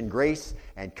surpassingly rich in grace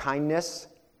and kindness.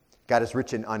 God is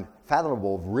rich in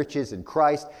unfathomable riches in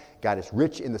Christ. God is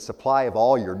rich in the supply of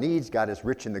all your needs. God is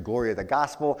rich in the glory of the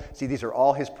gospel. See, these are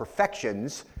all his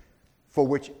perfections, for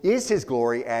which is his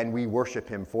glory, and we worship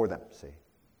him for them. See?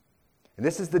 And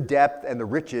this is the depth and the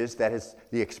riches that is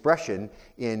the expression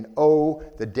in, "Oh,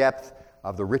 the depth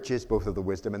of the riches, both of the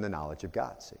wisdom and the knowledge of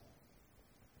God." See?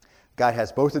 God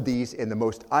has both of these in the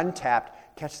most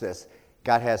untapped, catch this,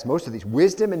 God has most of these,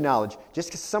 wisdom and knowledge.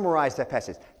 Just to summarize that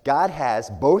passage, God has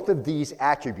both of these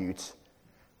attributes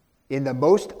in the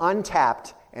most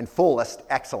untapped and fullest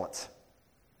excellence.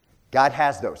 God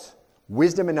has those.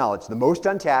 Wisdom and knowledge, the most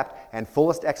untapped and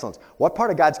fullest excellence. What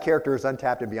part of God's character is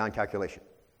untapped and beyond calculation?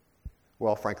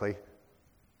 Well, frankly,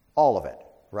 all of it,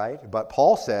 right? But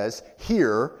Paul says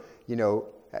here,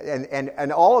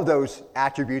 and all of those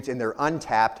attributes in their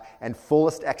untapped and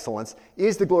fullest excellence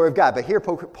is the glory of God. But here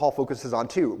Paul focuses on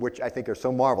two, which I think are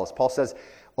so marvelous. Paul says,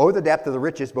 "Oh, the depth of the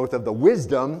riches, both of the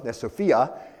wisdom," the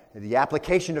Sophia, the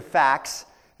application of facts,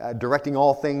 directing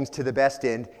all things to the best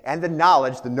end, and the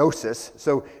knowledge, the gnosis.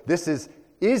 So this is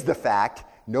the fact,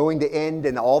 knowing the end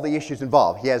and all the issues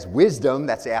involved. He has wisdom,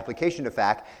 that's the application of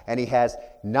fact, and he has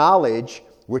knowledge,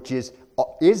 which is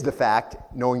the fact,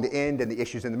 knowing the end and the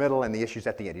issues in the middle and the issues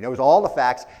at the end. He knows all the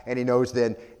facts, and he knows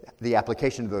then the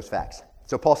application of those facts.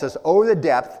 So Paul says, "Oh, the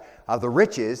depth of the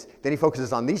riches." Then he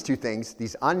focuses on these two things,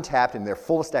 these untapped in their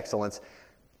fullest excellence,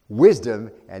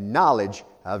 wisdom and knowledge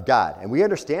of God. And we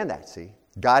understand that, see?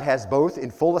 God has both in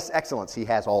fullest excellence. He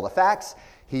has all the facts.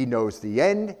 He knows the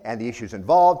end and the issues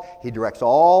involved. He directs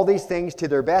all these things to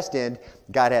their best end.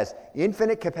 God has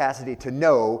infinite capacity to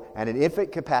know and an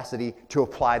infinite capacity to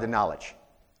apply the knowledge.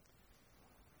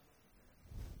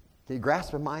 Can you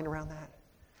grasp a mind around that?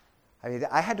 I mean,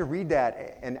 I had to read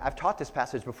that, and I've taught this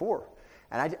passage before.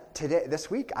 And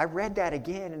this week, I read that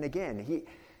again and again.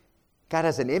 God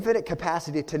has an infinite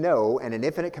capacity to know and an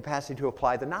infinite capacity to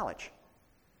apply the knowledge.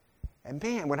 And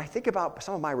man, when I think about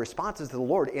some of my responses to the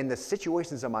Lord in the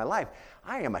situations of my life,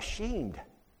 I am ashamed.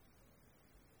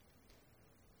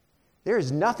 There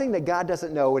is nothing that God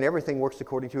doesn't know, and everything works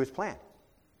according to his plan.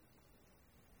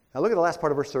 Now look at the last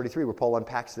part of verse 33 where Paul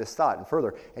unpacks this thought and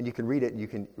further, and you can read it and you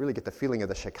can really get the feeling of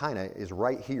the Shekinah is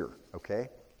right here, okay?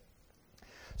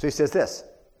 So he says this,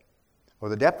 "Or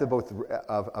the depth of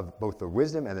both the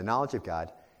wisdom and the knowledge of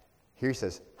God." Here he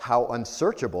says, "How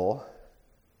unsearchable,"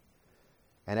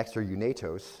 and extra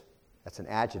eunatos, that's an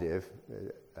adjective,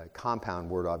 a compound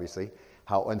word obviously,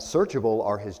 "how unsearchable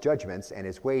are his judgments and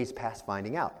his ways past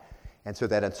finding out." And so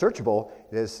that unsearchable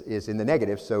is in the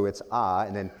negative, so it's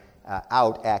and then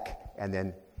out, ek, and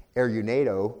then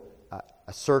eunato,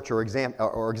 a search or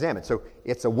examine. So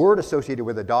it's a word associated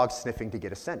with a dog sniffing to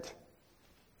get a scent.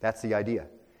 That's the idea.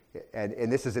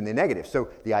 And this is in the negative. So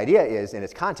the idea is, in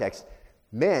its context,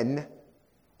 men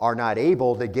are not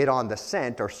able to get on the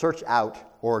scent or search out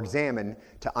or examine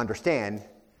to understand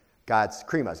God's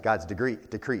krimas, God's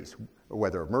decrees,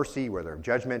 whether of mercy, whether of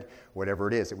judgment, whatever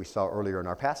it is that we saw earlier in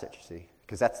our passage, see?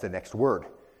 Because that's the next word.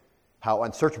 How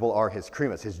unsearchable are his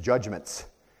krimas, his judgments.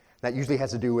 That usually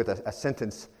has to do with a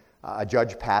sentence a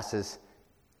judge passes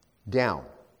down.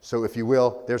 So if you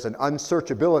will, there's an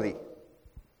unsearchability.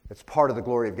 It's part of the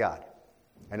glory of God.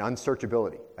 An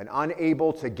unsearchability. An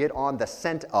unable to get on the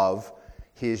scent of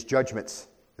his judgments,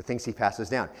 the things he passes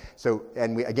down. So,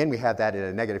 and we have that in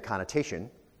a negative connotation.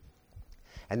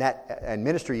 And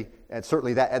ministry, and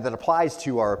certainly that applies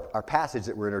to our passage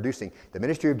that we're introducing. The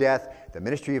ministry of death, the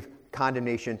ministry of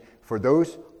condemnation, for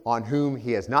those on whom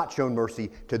he has not shown mercy,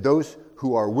 to those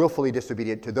who are willfully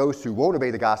disobedient, to those who won't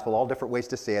obey the gospel, all different ways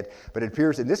to say it. But it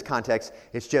appears in this context,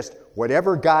 it's just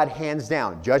whatever God hands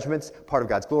down. Judgments, part of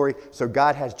God's glory. So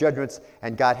God has judgments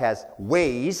and God has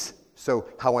ways. So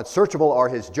how unsearchable are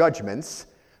his judgments.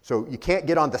 So you can't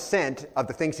get on the scent of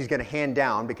the things he's going to hand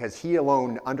down because he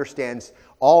alone understands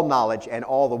all knowledge and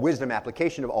all the wisdom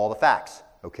application of all the facts.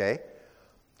 Okay?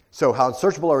 So how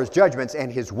unsearchable are his judgments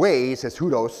and his ways, his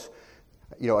hudos,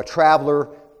 a traveler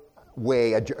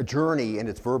way, a journey in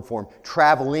its verb form,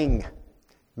 traveling.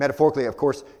 Metaphorically, of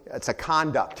course, it's a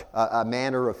conduct, a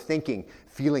manner of thinking,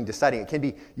 feeling, deciding. It can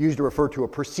be used to refer to a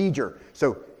procedure.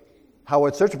 So how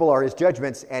unsearchable are his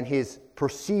judgments and his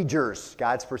procedures.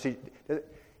 God's procedure.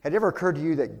 Had it ever occurred to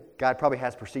you that God probably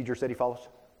has procedures that he follows?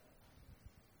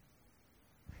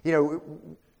 You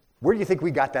know, where do you think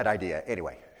we got that idea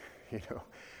anyway? You know,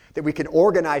 that we can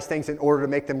organize things in order to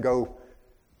make them go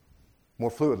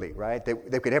more fluidly, right?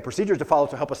 They could have procedures to follow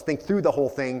to help us think through the whole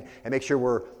thing and make sure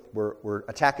we're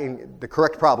attacking the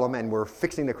correct problem and we're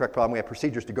fixing the correct problem. We have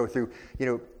procedures to go through, you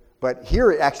know. But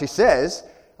here it actually says,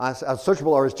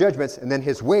 unsearchable are his judgments, and then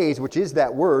his ways, which is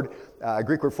that word, a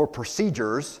Greek word for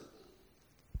procedures.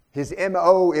 His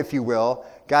M.O., if you will.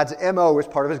 God's M.O. is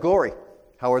part of his glory.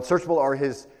 How unsearchable are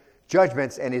his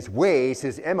judgments and his ways,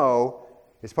 his M.O.,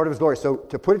 is part of his glory. So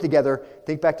to put it together,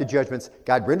 think back to judgments.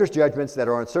 God renders judgments that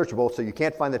are unsearchable, so you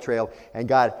can't find the trail. And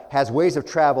God has ways of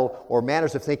travel or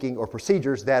manners of thinking or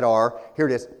procedures that are, here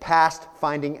it is, past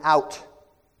finding out.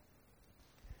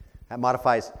 That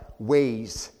modifies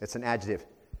ways. It's an adjective.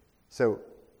 So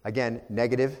again,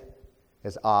 negative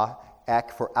is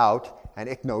ek for out, and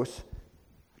iknos,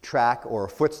 track or a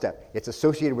footstep. It's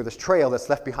associated with this trail that's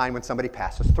left behind when somebody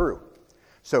passes through.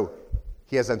 So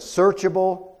he has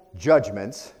unsearchable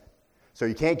judgments, so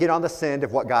you can't get on the scent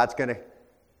of what God's going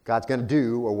to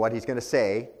do or what he's going to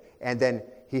say. And then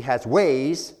he has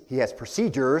ways, he has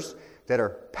procedures that are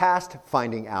past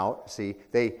finding out. See,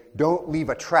 they don't leave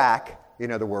a track,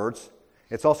 in other words.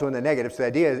 It's also in the negative. So the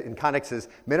idea in context is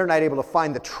men are not able to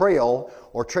find the trail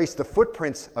or trace the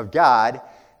footprints of God.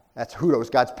 That's hudos,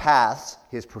 God's paths,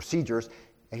 his procedures,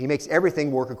 and he makes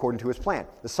everything work according to his plan.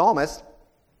 The psalmist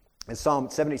in Psalm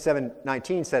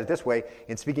 77:19 said it this way,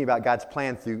 in speaking about God's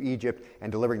plan through Egypt and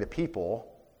delivering the people.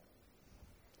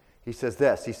 He says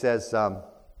this, he says,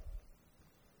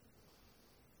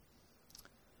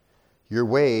 your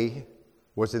way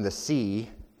was in the sea,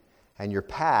 and your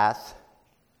path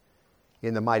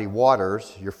in the mighty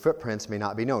waters. Your footprints may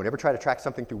not be known. Ever try to track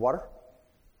something through water?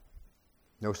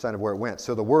 No sign of where it went.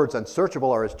 So the words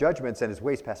unsearchable are his judgments and his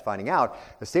ways past finding out.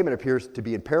 The statement appears to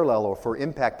be in parallel or for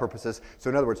impact purposes. So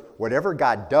in other words, whatever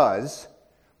God does,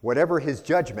 whatever his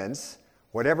judgments,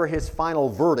 whatever his final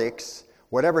verdicts,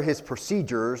 whatever his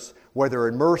procedures, whether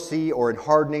in mercy or in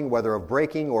hardening, whether of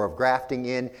breaking or of grafting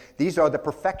in, these are the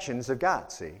perfections of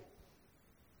God, see?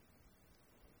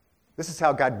 This is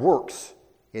how God works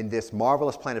in this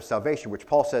marvelous plan of salvation, which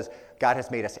Paul says God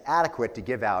has made us adequate to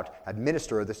give out,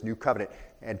 administer this new covenant.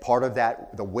 And part of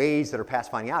that, the ways that are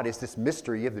past finding out, is this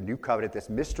mystery of the new covenant, this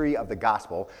mystery of the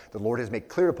gospel. The Lord has made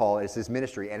clear to Paul is his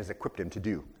ministry and has equipped him to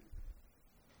do.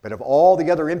 But of all the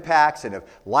other impacts and of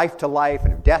life to life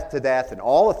and of death to death and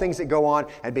all the things that go on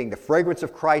and being the fragrance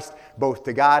of Christ both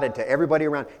to God and to everybody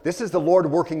around, this is the Lord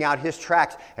working out his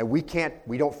tracks, and we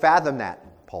don't fathom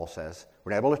that, Paul says.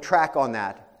 We're not able to track on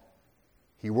that.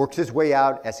 He works his way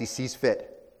out as he sees fit.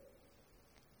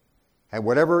 And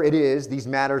whatever it is, these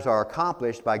matters are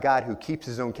accomplished by God who keeps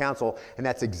his own counsel. And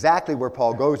that's exactly where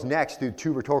Paul goes next through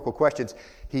two rhetorical questions.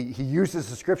 He uses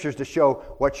the scriptures to show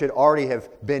what should already have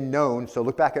been known. So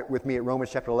look back with me at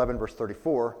Romans chapter 11, verse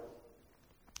 34.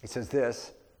 He says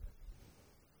this,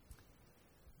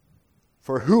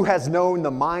 for who has known the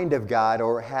mind of God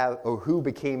or who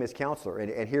became his counselor?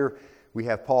 And here we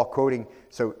have Paul quoting,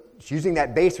 so using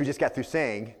that base we just got through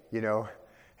saying,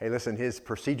 hey, listen, his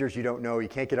procedures you don't know. You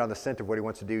can't get on the scent of what he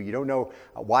wants to do. You don't know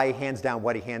why he hands down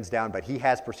what he hands down, but he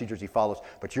has procedures he follows,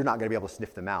 but you're not going to be able to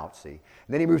sniff them out, see? And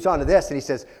then he moves on to this, and he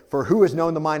says, for who has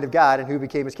known the mind of God and who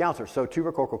became his counselor? So two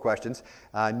rhetorical questions,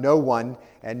 no one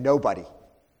and nobody,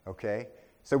 okay?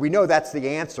 So we know that's the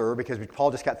answer because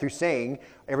Paul just got through saying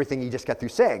everything he just got through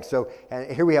saying. So and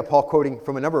here we have Paul quoting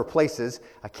from a number of places,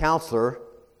 a counselor,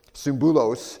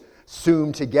 sumbulos,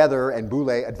 sum together, and boule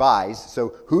advise.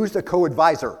 So who's the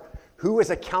co-advisor? Who is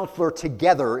a counselor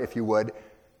together, if you would,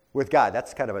 with God?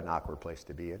 That's kind of an awkward place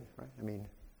to be in, right? I mean,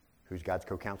 who's God's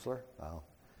co-counselor? Well,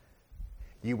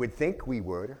 you would think we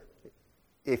would,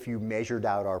 if you measured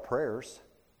out our prayers,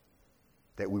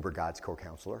 that we were God's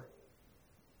co-counselor,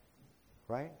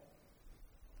 right?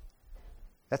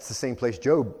 That's the same place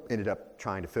Job ended up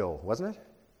trying to fill, wasn't it?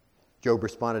 Job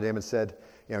responded to him and said,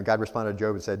 God responded to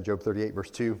Job and said, Job 38, verse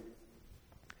 2,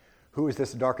 who is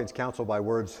this that darkens counsel by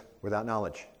words without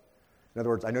knowledge? In other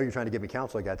words, I know you're trying to give me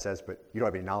counsel, God says, but you don't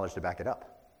have any knowledge to back it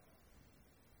up.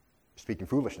 You're speaking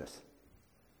foolishness.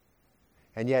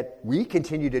 And yet, we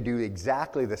continue to do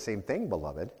exactly the same thing,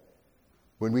 beloved,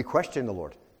 when we question the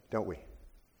Lord, don't we?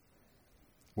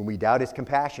 When we doubt his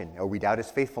compassion, or we doubt his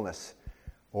faithfulness,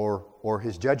 or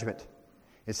his judgment.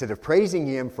 Instead of praising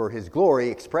him for his glory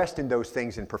expressed in those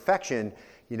things in perfection,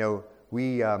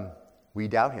 we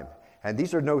doubt him. And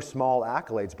these are no small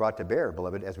accolades brought to bear,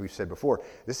 beloved, as we've said before.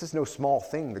 This is no small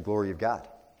thing, the glory of God.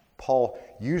 Paul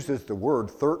uses the word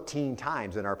 13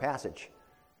 times in our passage.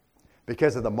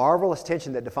 Because of the marvelous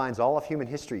tension that defines all of human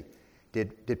history.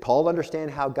 Did Paul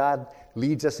understand how God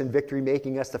leads us in victory,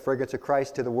 making us the fragrance of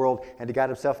Christ to the world and to God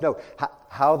himself? No.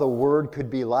 How the word could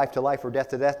be life to life or death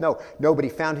to death? No. No, but he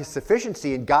found his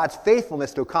sufficiency in God's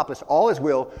faithfulness to accomplish all his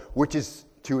will, which is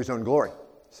to his own glory.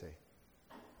 See?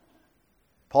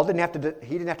 Paul didn't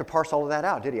have to parse all of that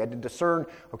out, did he? He had to discern,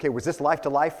 okay, was this life to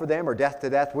life for them or death to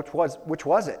death? Which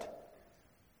was it?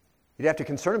 He'd have to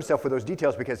concern himself with those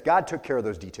details because God took care of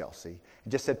those details, see? He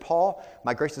just said, Paul,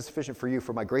 my grace is sufficient for you,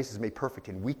 for my grace is made perfect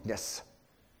in weakness.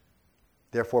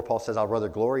 Therefore, Paul says, I'll rather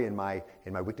glory in my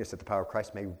weakness that the power of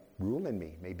Christ may rule in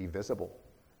me, may be visible.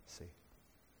 See?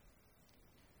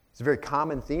 It's a very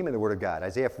common theme in the Word of God.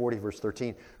 Isaiah 40, verse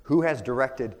 13. Who has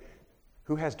directed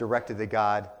the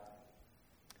God,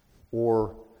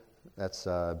 or that's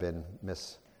been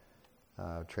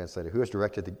translated. Who has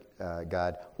directed the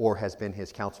God, or has been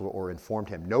his counselor, or informed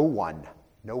him? No one.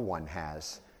 No one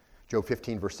has. Job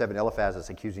 15, verse 7, Eliphaz is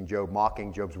accusing Job,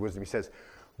 mocking Job's wisdom. He says,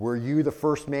 were you the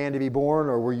first man to be born,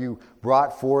 or were you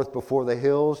brought forth before the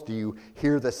hills? Do you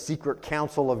hear the secret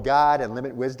counsel of God and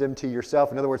limit wisdom to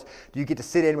yourself? In other words, do you get to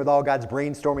sit in with all God's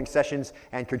brainstorming sessions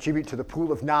and contribute to the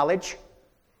pool of knowledge?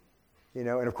 And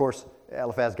of course,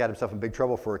 Eliphaz got himself in big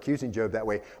trouble for accusing Job that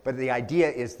way. But the idea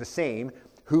is the same.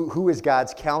 Who is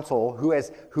God's counsel? Who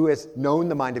has known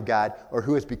the mind of God, or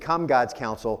who has become God's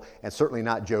counsel? And certainly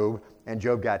not Job. And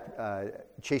Job got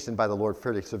chastened by the Lord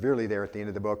fairly severely there at the end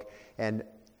of the book. And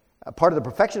part of the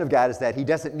perfection of God is that he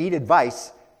doesn't need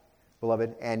advice,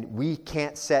 beloved, and we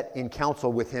can't set in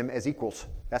counsel with him as equals.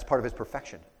 That's part of his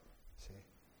perfection. See?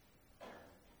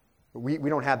 We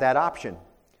don't have that option.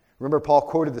 Remember, Paul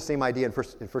quoted the same idea in 1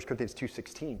 Corinthians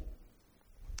 2:16.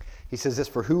 He says this,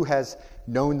 for who has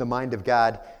known the mind of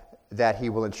God that he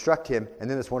will instruct him? And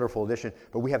then this wonderful addition,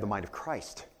 but we have the mind of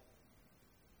Christ.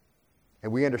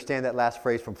 And we understand that last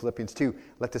phrase from Philippians 2,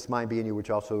 let this mind be in you, which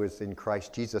also is in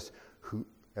Christ Jesus, who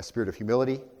a spirit of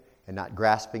humility and not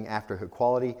grasping after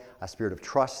equality, a spirit of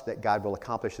trust that God will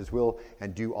accomplish his will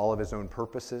and do all of his own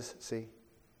purposes, see?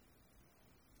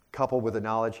 Coupled with the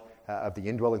knowledge of the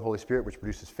indwelling Holy Spirit, which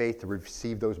produces faith to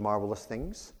receive those marvelous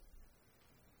things.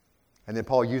 And then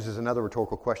Paul uses another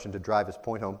rhetorical question to drive his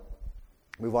point home.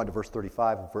 Move on to verse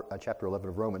 35 of chapter 11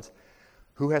 of Romans.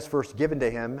 Who has first given to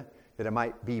him that it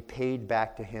might be paid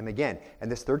back to him again? And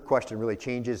this third question really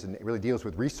changes and it really deals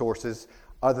with resources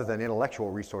other than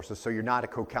intellectual resources. So you're not a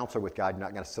co-counselor with God. You're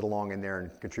not going to sit along in there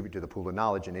and contribute to the pool of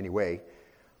knowledge in any way.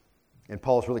 And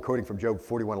Paul's really quoting from Job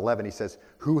 41:11. He says,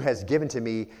 who has given to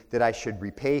me that I should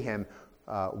repay him?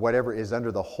 Whatever is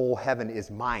under the whole heaven is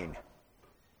mine.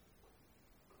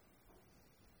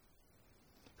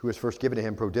 Who has first given to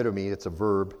him, prodidomi, that's a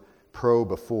verb, pro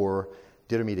before,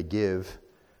 didomi to give.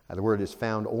 The word is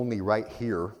found only right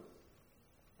here.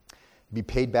 Be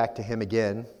paid back to him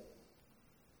again.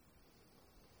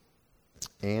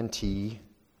 Anti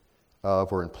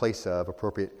of, or in place of,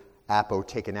 appropriate, apo,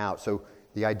 taken out. So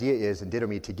the idea is, and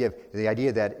didomi, to give. The idea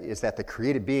is that the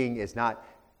created being is not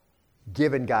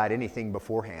given God anything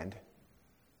beforehand.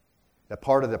 That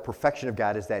part of the perfection of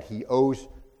God is that he owes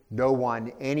no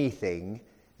one anything.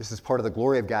 This is part of the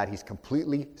glory of God. He's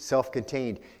completely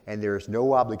self-contained, and there is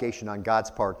no obligation on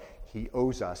God's part. He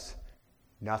owes us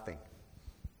nothing.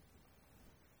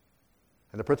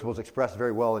 And the principle is expressed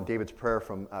very well in David's prayer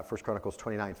from 1 Chronicles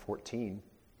 29:14.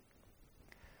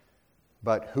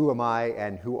 But who am I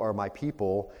and who are my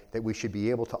people that we should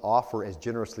be able to offer as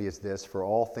generously as this? For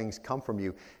all things come from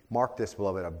you. Mark this,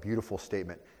 beloved, a beautiful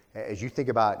statement. As you think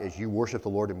about, as you worship the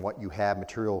Lord and what you have,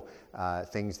 material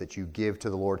things that you give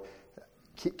to the Lord,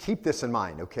 keep this in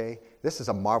mind, okay? This is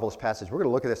a marvelous passage. We're going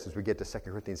to look at this as we get to 2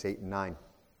 Corinthians 8 and 9.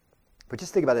 But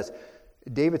just think about this.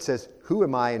 David says, who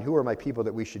am I and who are my people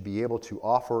that we should be able to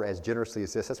offer as generously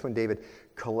as this? That's when David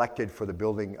collected for the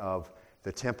building of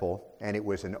the temple, and it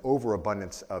was an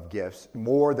overabundance of gifts,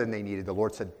 more than they needed. The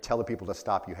Lord said, tell the people to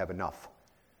stop, you have enough.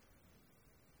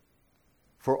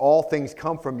 For all things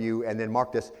come from you, and then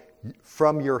mark this,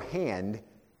 from your hand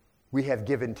we have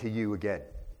given to you again.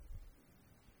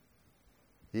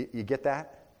 You get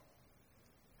that?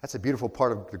 That's a beautiful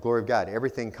part of the glory of God.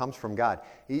 Everything comes from God.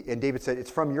 And David said, it's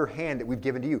from your hand that we've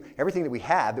given to you. Everything that we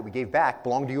have, that we gave back,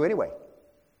 belonged to you anyway.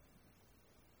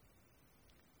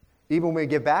 Even when we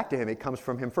give back to him, it comes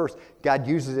from him first. God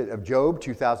uses it of Job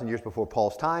 2,000 years before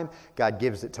Paul's time. God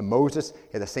gives it to Moses.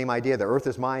 He had the same idea. The earth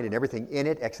is mine and everything in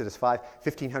it. Exodus 5,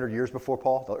 1,500 years before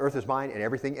Paul. The earth is mine and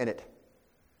everything in it.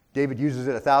 David uses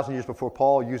it 1,000 years before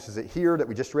Paul. Uses it here that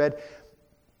we just read.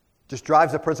 Just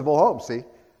drives the principle home, see?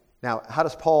 Now, how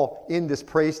does Paul end this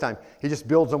praise time? He just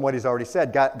builds on what he's already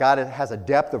said. God has a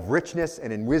depth of richness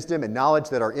and in wisdom and knowledge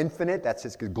that are infinite. That's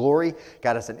his glory.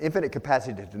 God has an infinite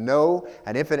capacity to know,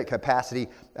 an infinite capacity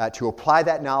to apply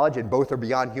that knowledge, and both are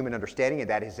beyond human understanding, and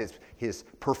that is his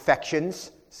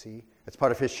perfections. See, that's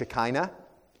part of his Shekinah.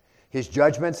 His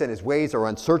judgments and his ways are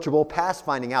unsearchable, past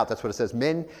finding out. That's what it says.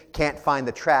 Men can't find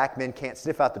the track. Men can't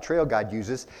sniff out the trail God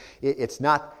uses. It's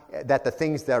not that the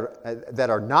things that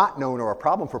are not known are a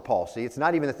problem for Paul. See, it's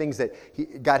not even the things that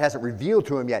God hasn't revealed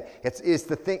to him yet. It's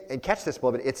the thing, and catch this,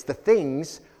 beloved, it's the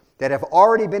things that have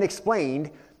already been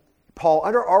explained. Paul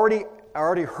already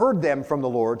heard them from the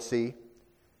Lord, see.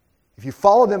 If you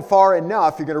follow them far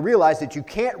enough, you're going to realize that you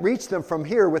can't reach them from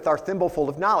here with our thimbleful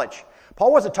of knowledge.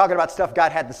 Paul wasn't talking about stuff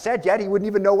God hadn't said yet. He wouldn't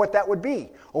even know what that would be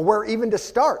or where even to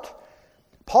start.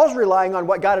 Paul's relying on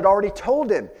what God had already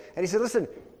told him. And he said, listen,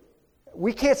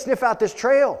 we can't sniff out this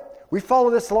trail. We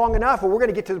follow this long enough, and we're going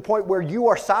to get to the point where you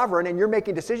are sovereign and you're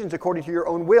making decisions according to your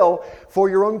own will for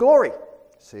your own glory.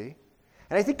 See?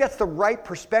 And I think that's the right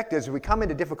perspective as we come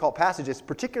into difficult passages,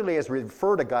 particularly as we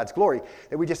refer to God's glory,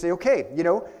 that we just say, okay,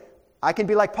 I can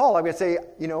be like Paul. I'm going to say,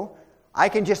 I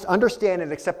can just understand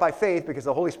and accept by faith, because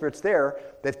the Holy Spirit's there,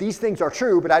 that these things are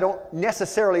true, but I don't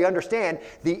necessarily understand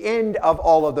the end of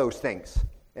all of those things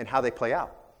and how they play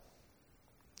out.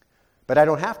 But I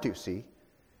don't have to, see?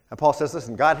 And Paul says,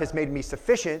 listen, God has made me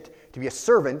sufficient to be a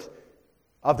servant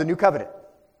of the new covenant.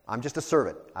 I'm just a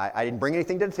servant. I didn't bring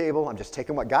anything to the table. I'm just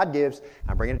taking what God gives,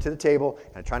 I'm bringing it to the table,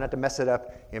 and I try not to mess it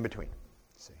up in between.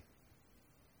 See?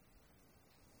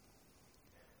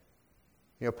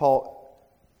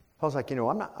 Paul's like,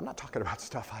 I'm not talking about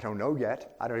stuff I don't know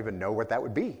yet. I don't even know what that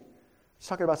would be. I'm just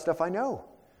talking about stuff I know.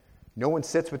 No one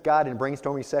sits with God in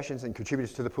brainstorming sessions and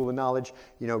contributes to the pool of knowledge.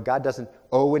 God doesn't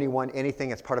owe anyone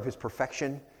anything. It's part of his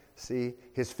perfection. See,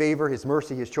 his favor, his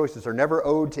mercy, his choices are never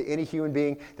owed to any human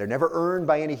being. They're never earned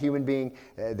by any human being.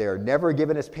 They're never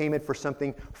given as payment for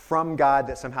something from God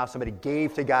that somehow somebody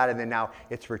gave to God, and then now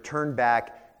it's returned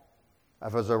back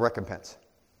as a recompense.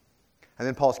 And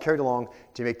then Paul's carried along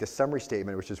to make this summary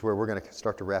statement, which is where we're going to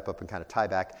start to wrap up and kind of tie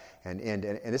back and end.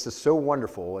 And this is so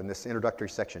wonderful in this introductory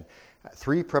section.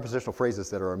 3 prepositional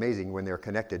phrases that are amazing when they're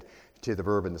connected to the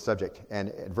verb and the subject. And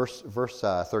in verse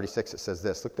 36, it says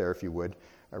this. Look there, if you would.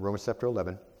 Romans chapter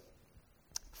 11.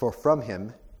 For from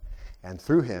him and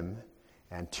through him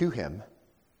and to him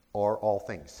are all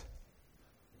things.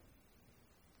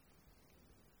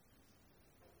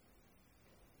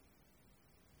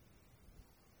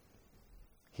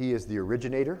 He is the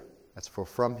originator. That's for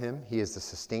from him. He is the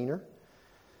sustainer.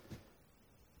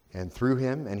 And through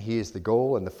him, and he is the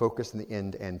goal and the focus and the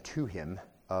end, and to him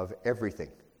of everything.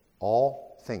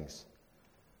 All things.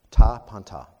 Ta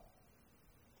panta.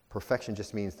 Perfection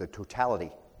just means the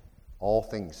totality. All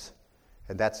things.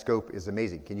 And that scope is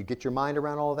amazing. Can you get your mind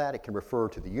around all of that? It can refer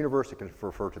to the universe. It can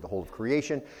refer to the whole of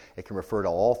creation. It can refer to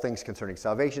all things concerning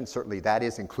salvation. Certainly that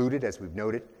is included, as we've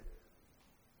noted.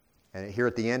 And here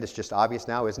at the end, it's just obvious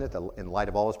now, isn't it? In light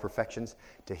of all his perfections,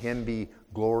 to him be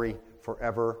glory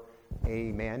forever.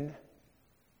 Amen.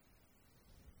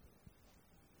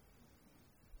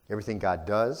 Everything God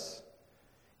does,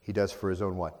 he does for his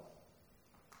own what?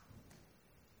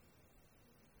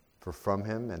 For from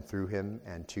him and through him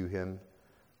and to him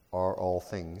are all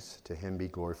things. To him be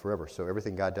glory forever. So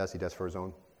everything God does, he does for his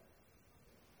own,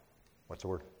 what's the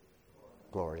word?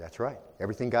 Glory. That's right.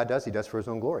 Everything God does, he does for his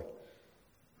own glory.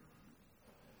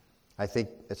 I think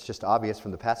it's just obvious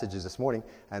from the passages this morning,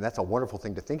 and that's a wonderful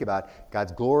thing to think about.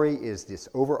 God's glory is this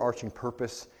overarching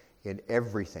purpose in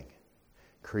everything.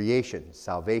 Creation,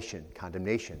 salvation,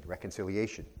 condemnation,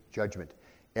 reconciliation, judgment.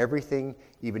 Everything,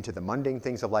 even to the mundane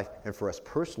things of life. And for us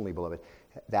personally, beloved,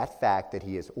 that fact that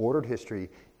he has ordered history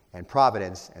and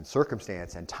providence and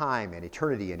circumstance and time and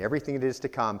eternity and everything that is to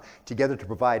come together to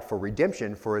provide for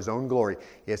redemption for his own glory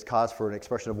is cause for an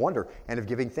expression of wonder and of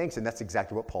giving thanks. And that's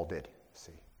exactly what Paul did.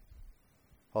 See?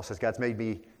 Paul says, God's made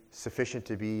me sufficient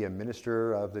to be a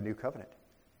minister of the new covenant.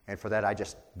 And for that, I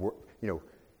just,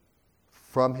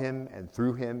 from him and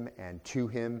through him and to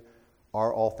him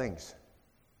are all things.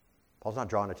 Paul's not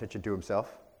drawing attention to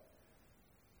himself.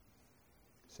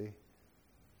 See?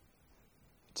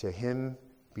 To him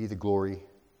be the glory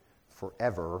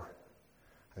forever.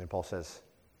 And then Paul says,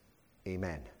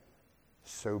 amen.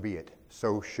 So be it.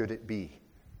 So should it be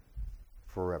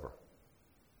forever.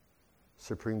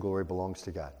 Supreme glory belongs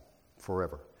to God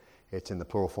forever. It's in the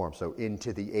plural form. So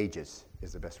into the ages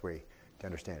is the best way to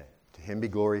understand it. To him be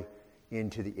glory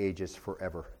into the ages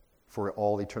forever, for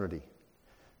all eternity.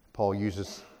 Paul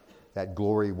uses that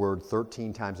glory word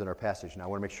 13 times in our passage. And I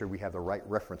want to make sure we have the right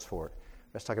reference for it.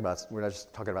 we're not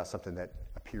just talking about something that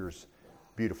appears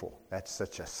beautiful. That's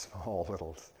such a small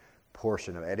little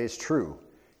portion of it. It is true.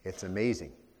 It's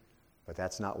amazing. But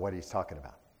that's not what he's talking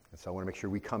about. And so I want to make sure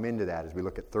we come into that as we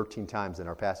look at 13 times in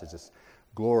our passage, this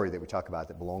glory that we talk about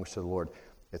that belongs to the Lord.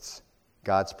 It's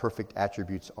God's perfect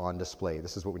attributes on display.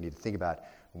 This is what we need to think about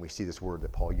when we see this word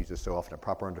that Paul uses so often. A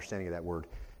proper understanding of that word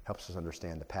helps us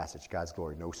understand the passage. God's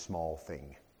glory, no small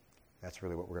thing. That's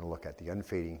really what we're going to look at, the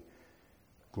unfading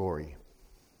glory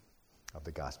of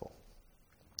the gospel.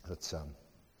 Let's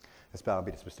bow and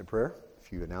be dismissed in prayer. A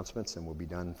few announcements and we'll be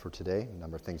done for today. A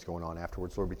number of things going on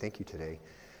afterwards. Lord, we thank you today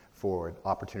for an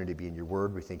opportunity to be in your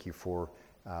word. We thank you for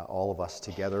all of us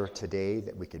together today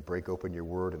that we could break open your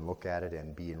word and look at it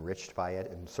and be enriched by it,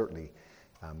 and certainly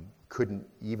couldn't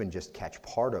even just catch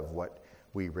part of what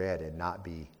we read and not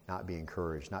be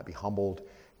encouraged, not be humbled,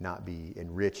 not be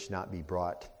enriched, not be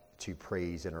brought to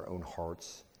praise in our own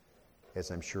hearts, as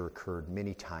I'm sure occurred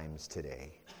many times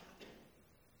today.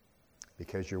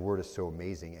 Because your word is so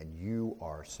amazing and you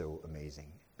are so amazing,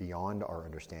 beyond our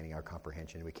understanding, our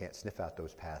comprehension. We can't sniff out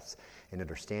those paths and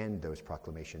understand those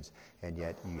proclamations, and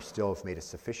yet you still have made us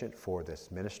sufficient for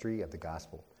this ministry of the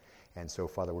gospel. And so,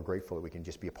 Father, we're grateful that we can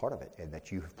just be a part of it and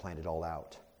that you have planned it all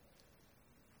out.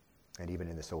 And even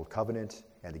in this old covenant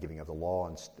and the giving of the law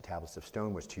and the tablets of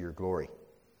stone was to your glory.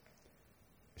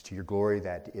 It was to your glory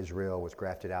that Israel was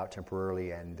grafted out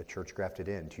temporarily and the church grafted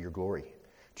in, to your glory.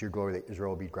 To your glory that Israel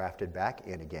will be grafted back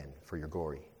in again for your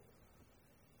glory.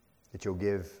 That you'll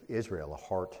give Israel a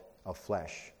heart of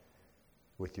flesh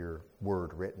with your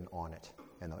word written on it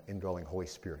and the indwelling Holy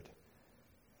Spirit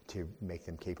to make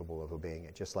them capable of obeying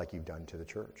it, just like you've done to the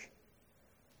church.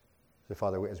 So,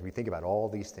 Father, as we think about all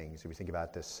these things, as we think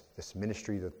about this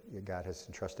ministry that God has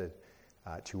entrusted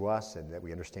to us, and that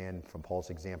we understand from Paul's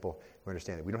example, we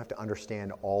understand that we don't have to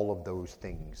understand all of those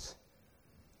things.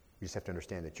 We just have to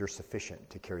understand that you're sufficient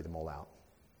to carry them all out.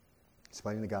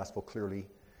 Explaining the gospel clearly,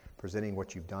 presenting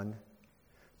what you've done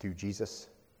through Jesus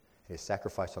and his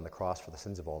sacrifice on the cross for the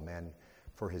sins of all men,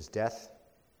 for his death,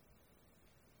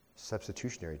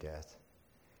 substitutionary death,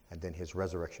 and then his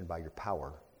resurrection by your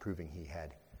power, proving he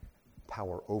had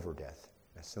power over death,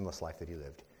 a sinless life that he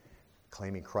lived.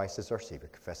 Claiming Christ as our Savior,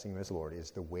 confessing him as Lord,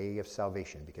 is the way of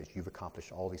salvation, because you've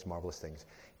accomplished all these marvelous things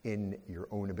in your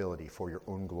own ability for your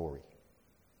own glory.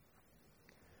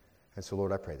 And so,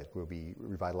 Lord, I pray that we'll be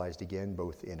revitalized again,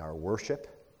 both in our worship,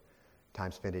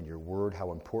 time spent in your word,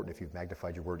 how important, if you've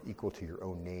magnified your word, equal to your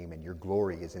own name, and your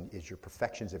glory is your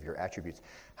perfections of your attributes.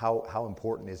 How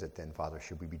important is it then, Father,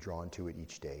 should we be drawn to it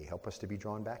each day? Help us to be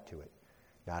drawn back to it,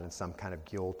 not in some kind of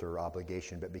guilt or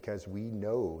obligation, but because we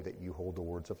know that you hold the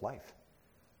words of life.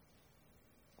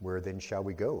 Where then shall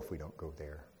we go if we don't go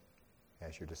there,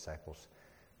 as your disciples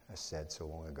said so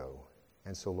long ago?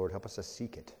 And so, Lord, help us to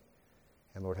seek it.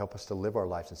 And Lord, help us to live our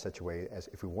lives in such a way as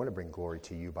if we want to bring glory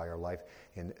to you by our life,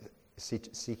 and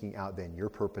seeking out then your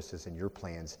purposes and your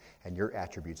plans and your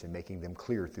attributes and making them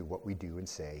clear through what we do and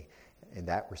say. In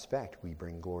that respect, we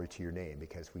bring glory to your name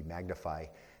because we magnify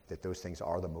that those things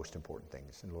are the most important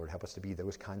things. And Lord, help us to be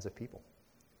those kinds of people.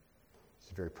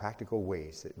 It's very practical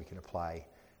ways that we can apply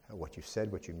what you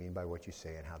said, what you mean by what you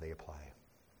say, and how they apply.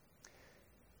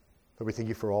 But we thank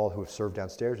you for all who have served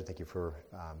downstairs. We thank you for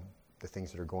the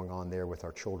things that are going on there with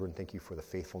our children. Thank you for the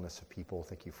faithfulness of people.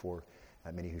 Thank you for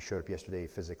many who showed up yesterday,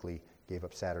 physically gave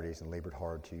up Saturdays and labored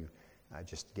hard to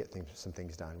just get some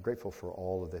things done. I'm grateful for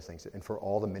all of those things and for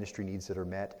all the ministry needs that are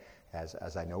met,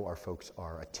 as I know our folks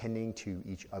are attending to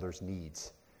each other's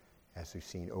needs, as we've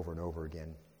seen over and over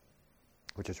again,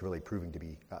 which is really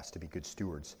proving us to be good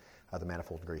stewards of the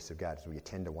manifold grace of God as we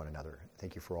attend to one another.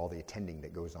 Thank you for all the attending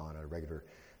that goes on a regular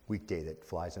weekday that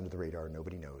flies under the radar and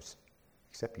nobody knows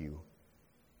except you.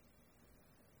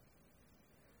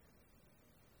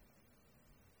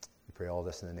 We pray all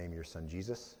this in the name of your Son,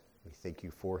 Jesus. We thank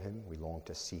you for him. We long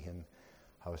to see him.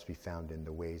 How us be found in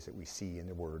the ways that we see in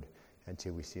the word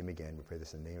until we see him again. We pray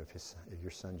this in the name of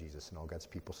your Son, Jesus, and all God's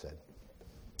people said,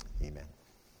 amen.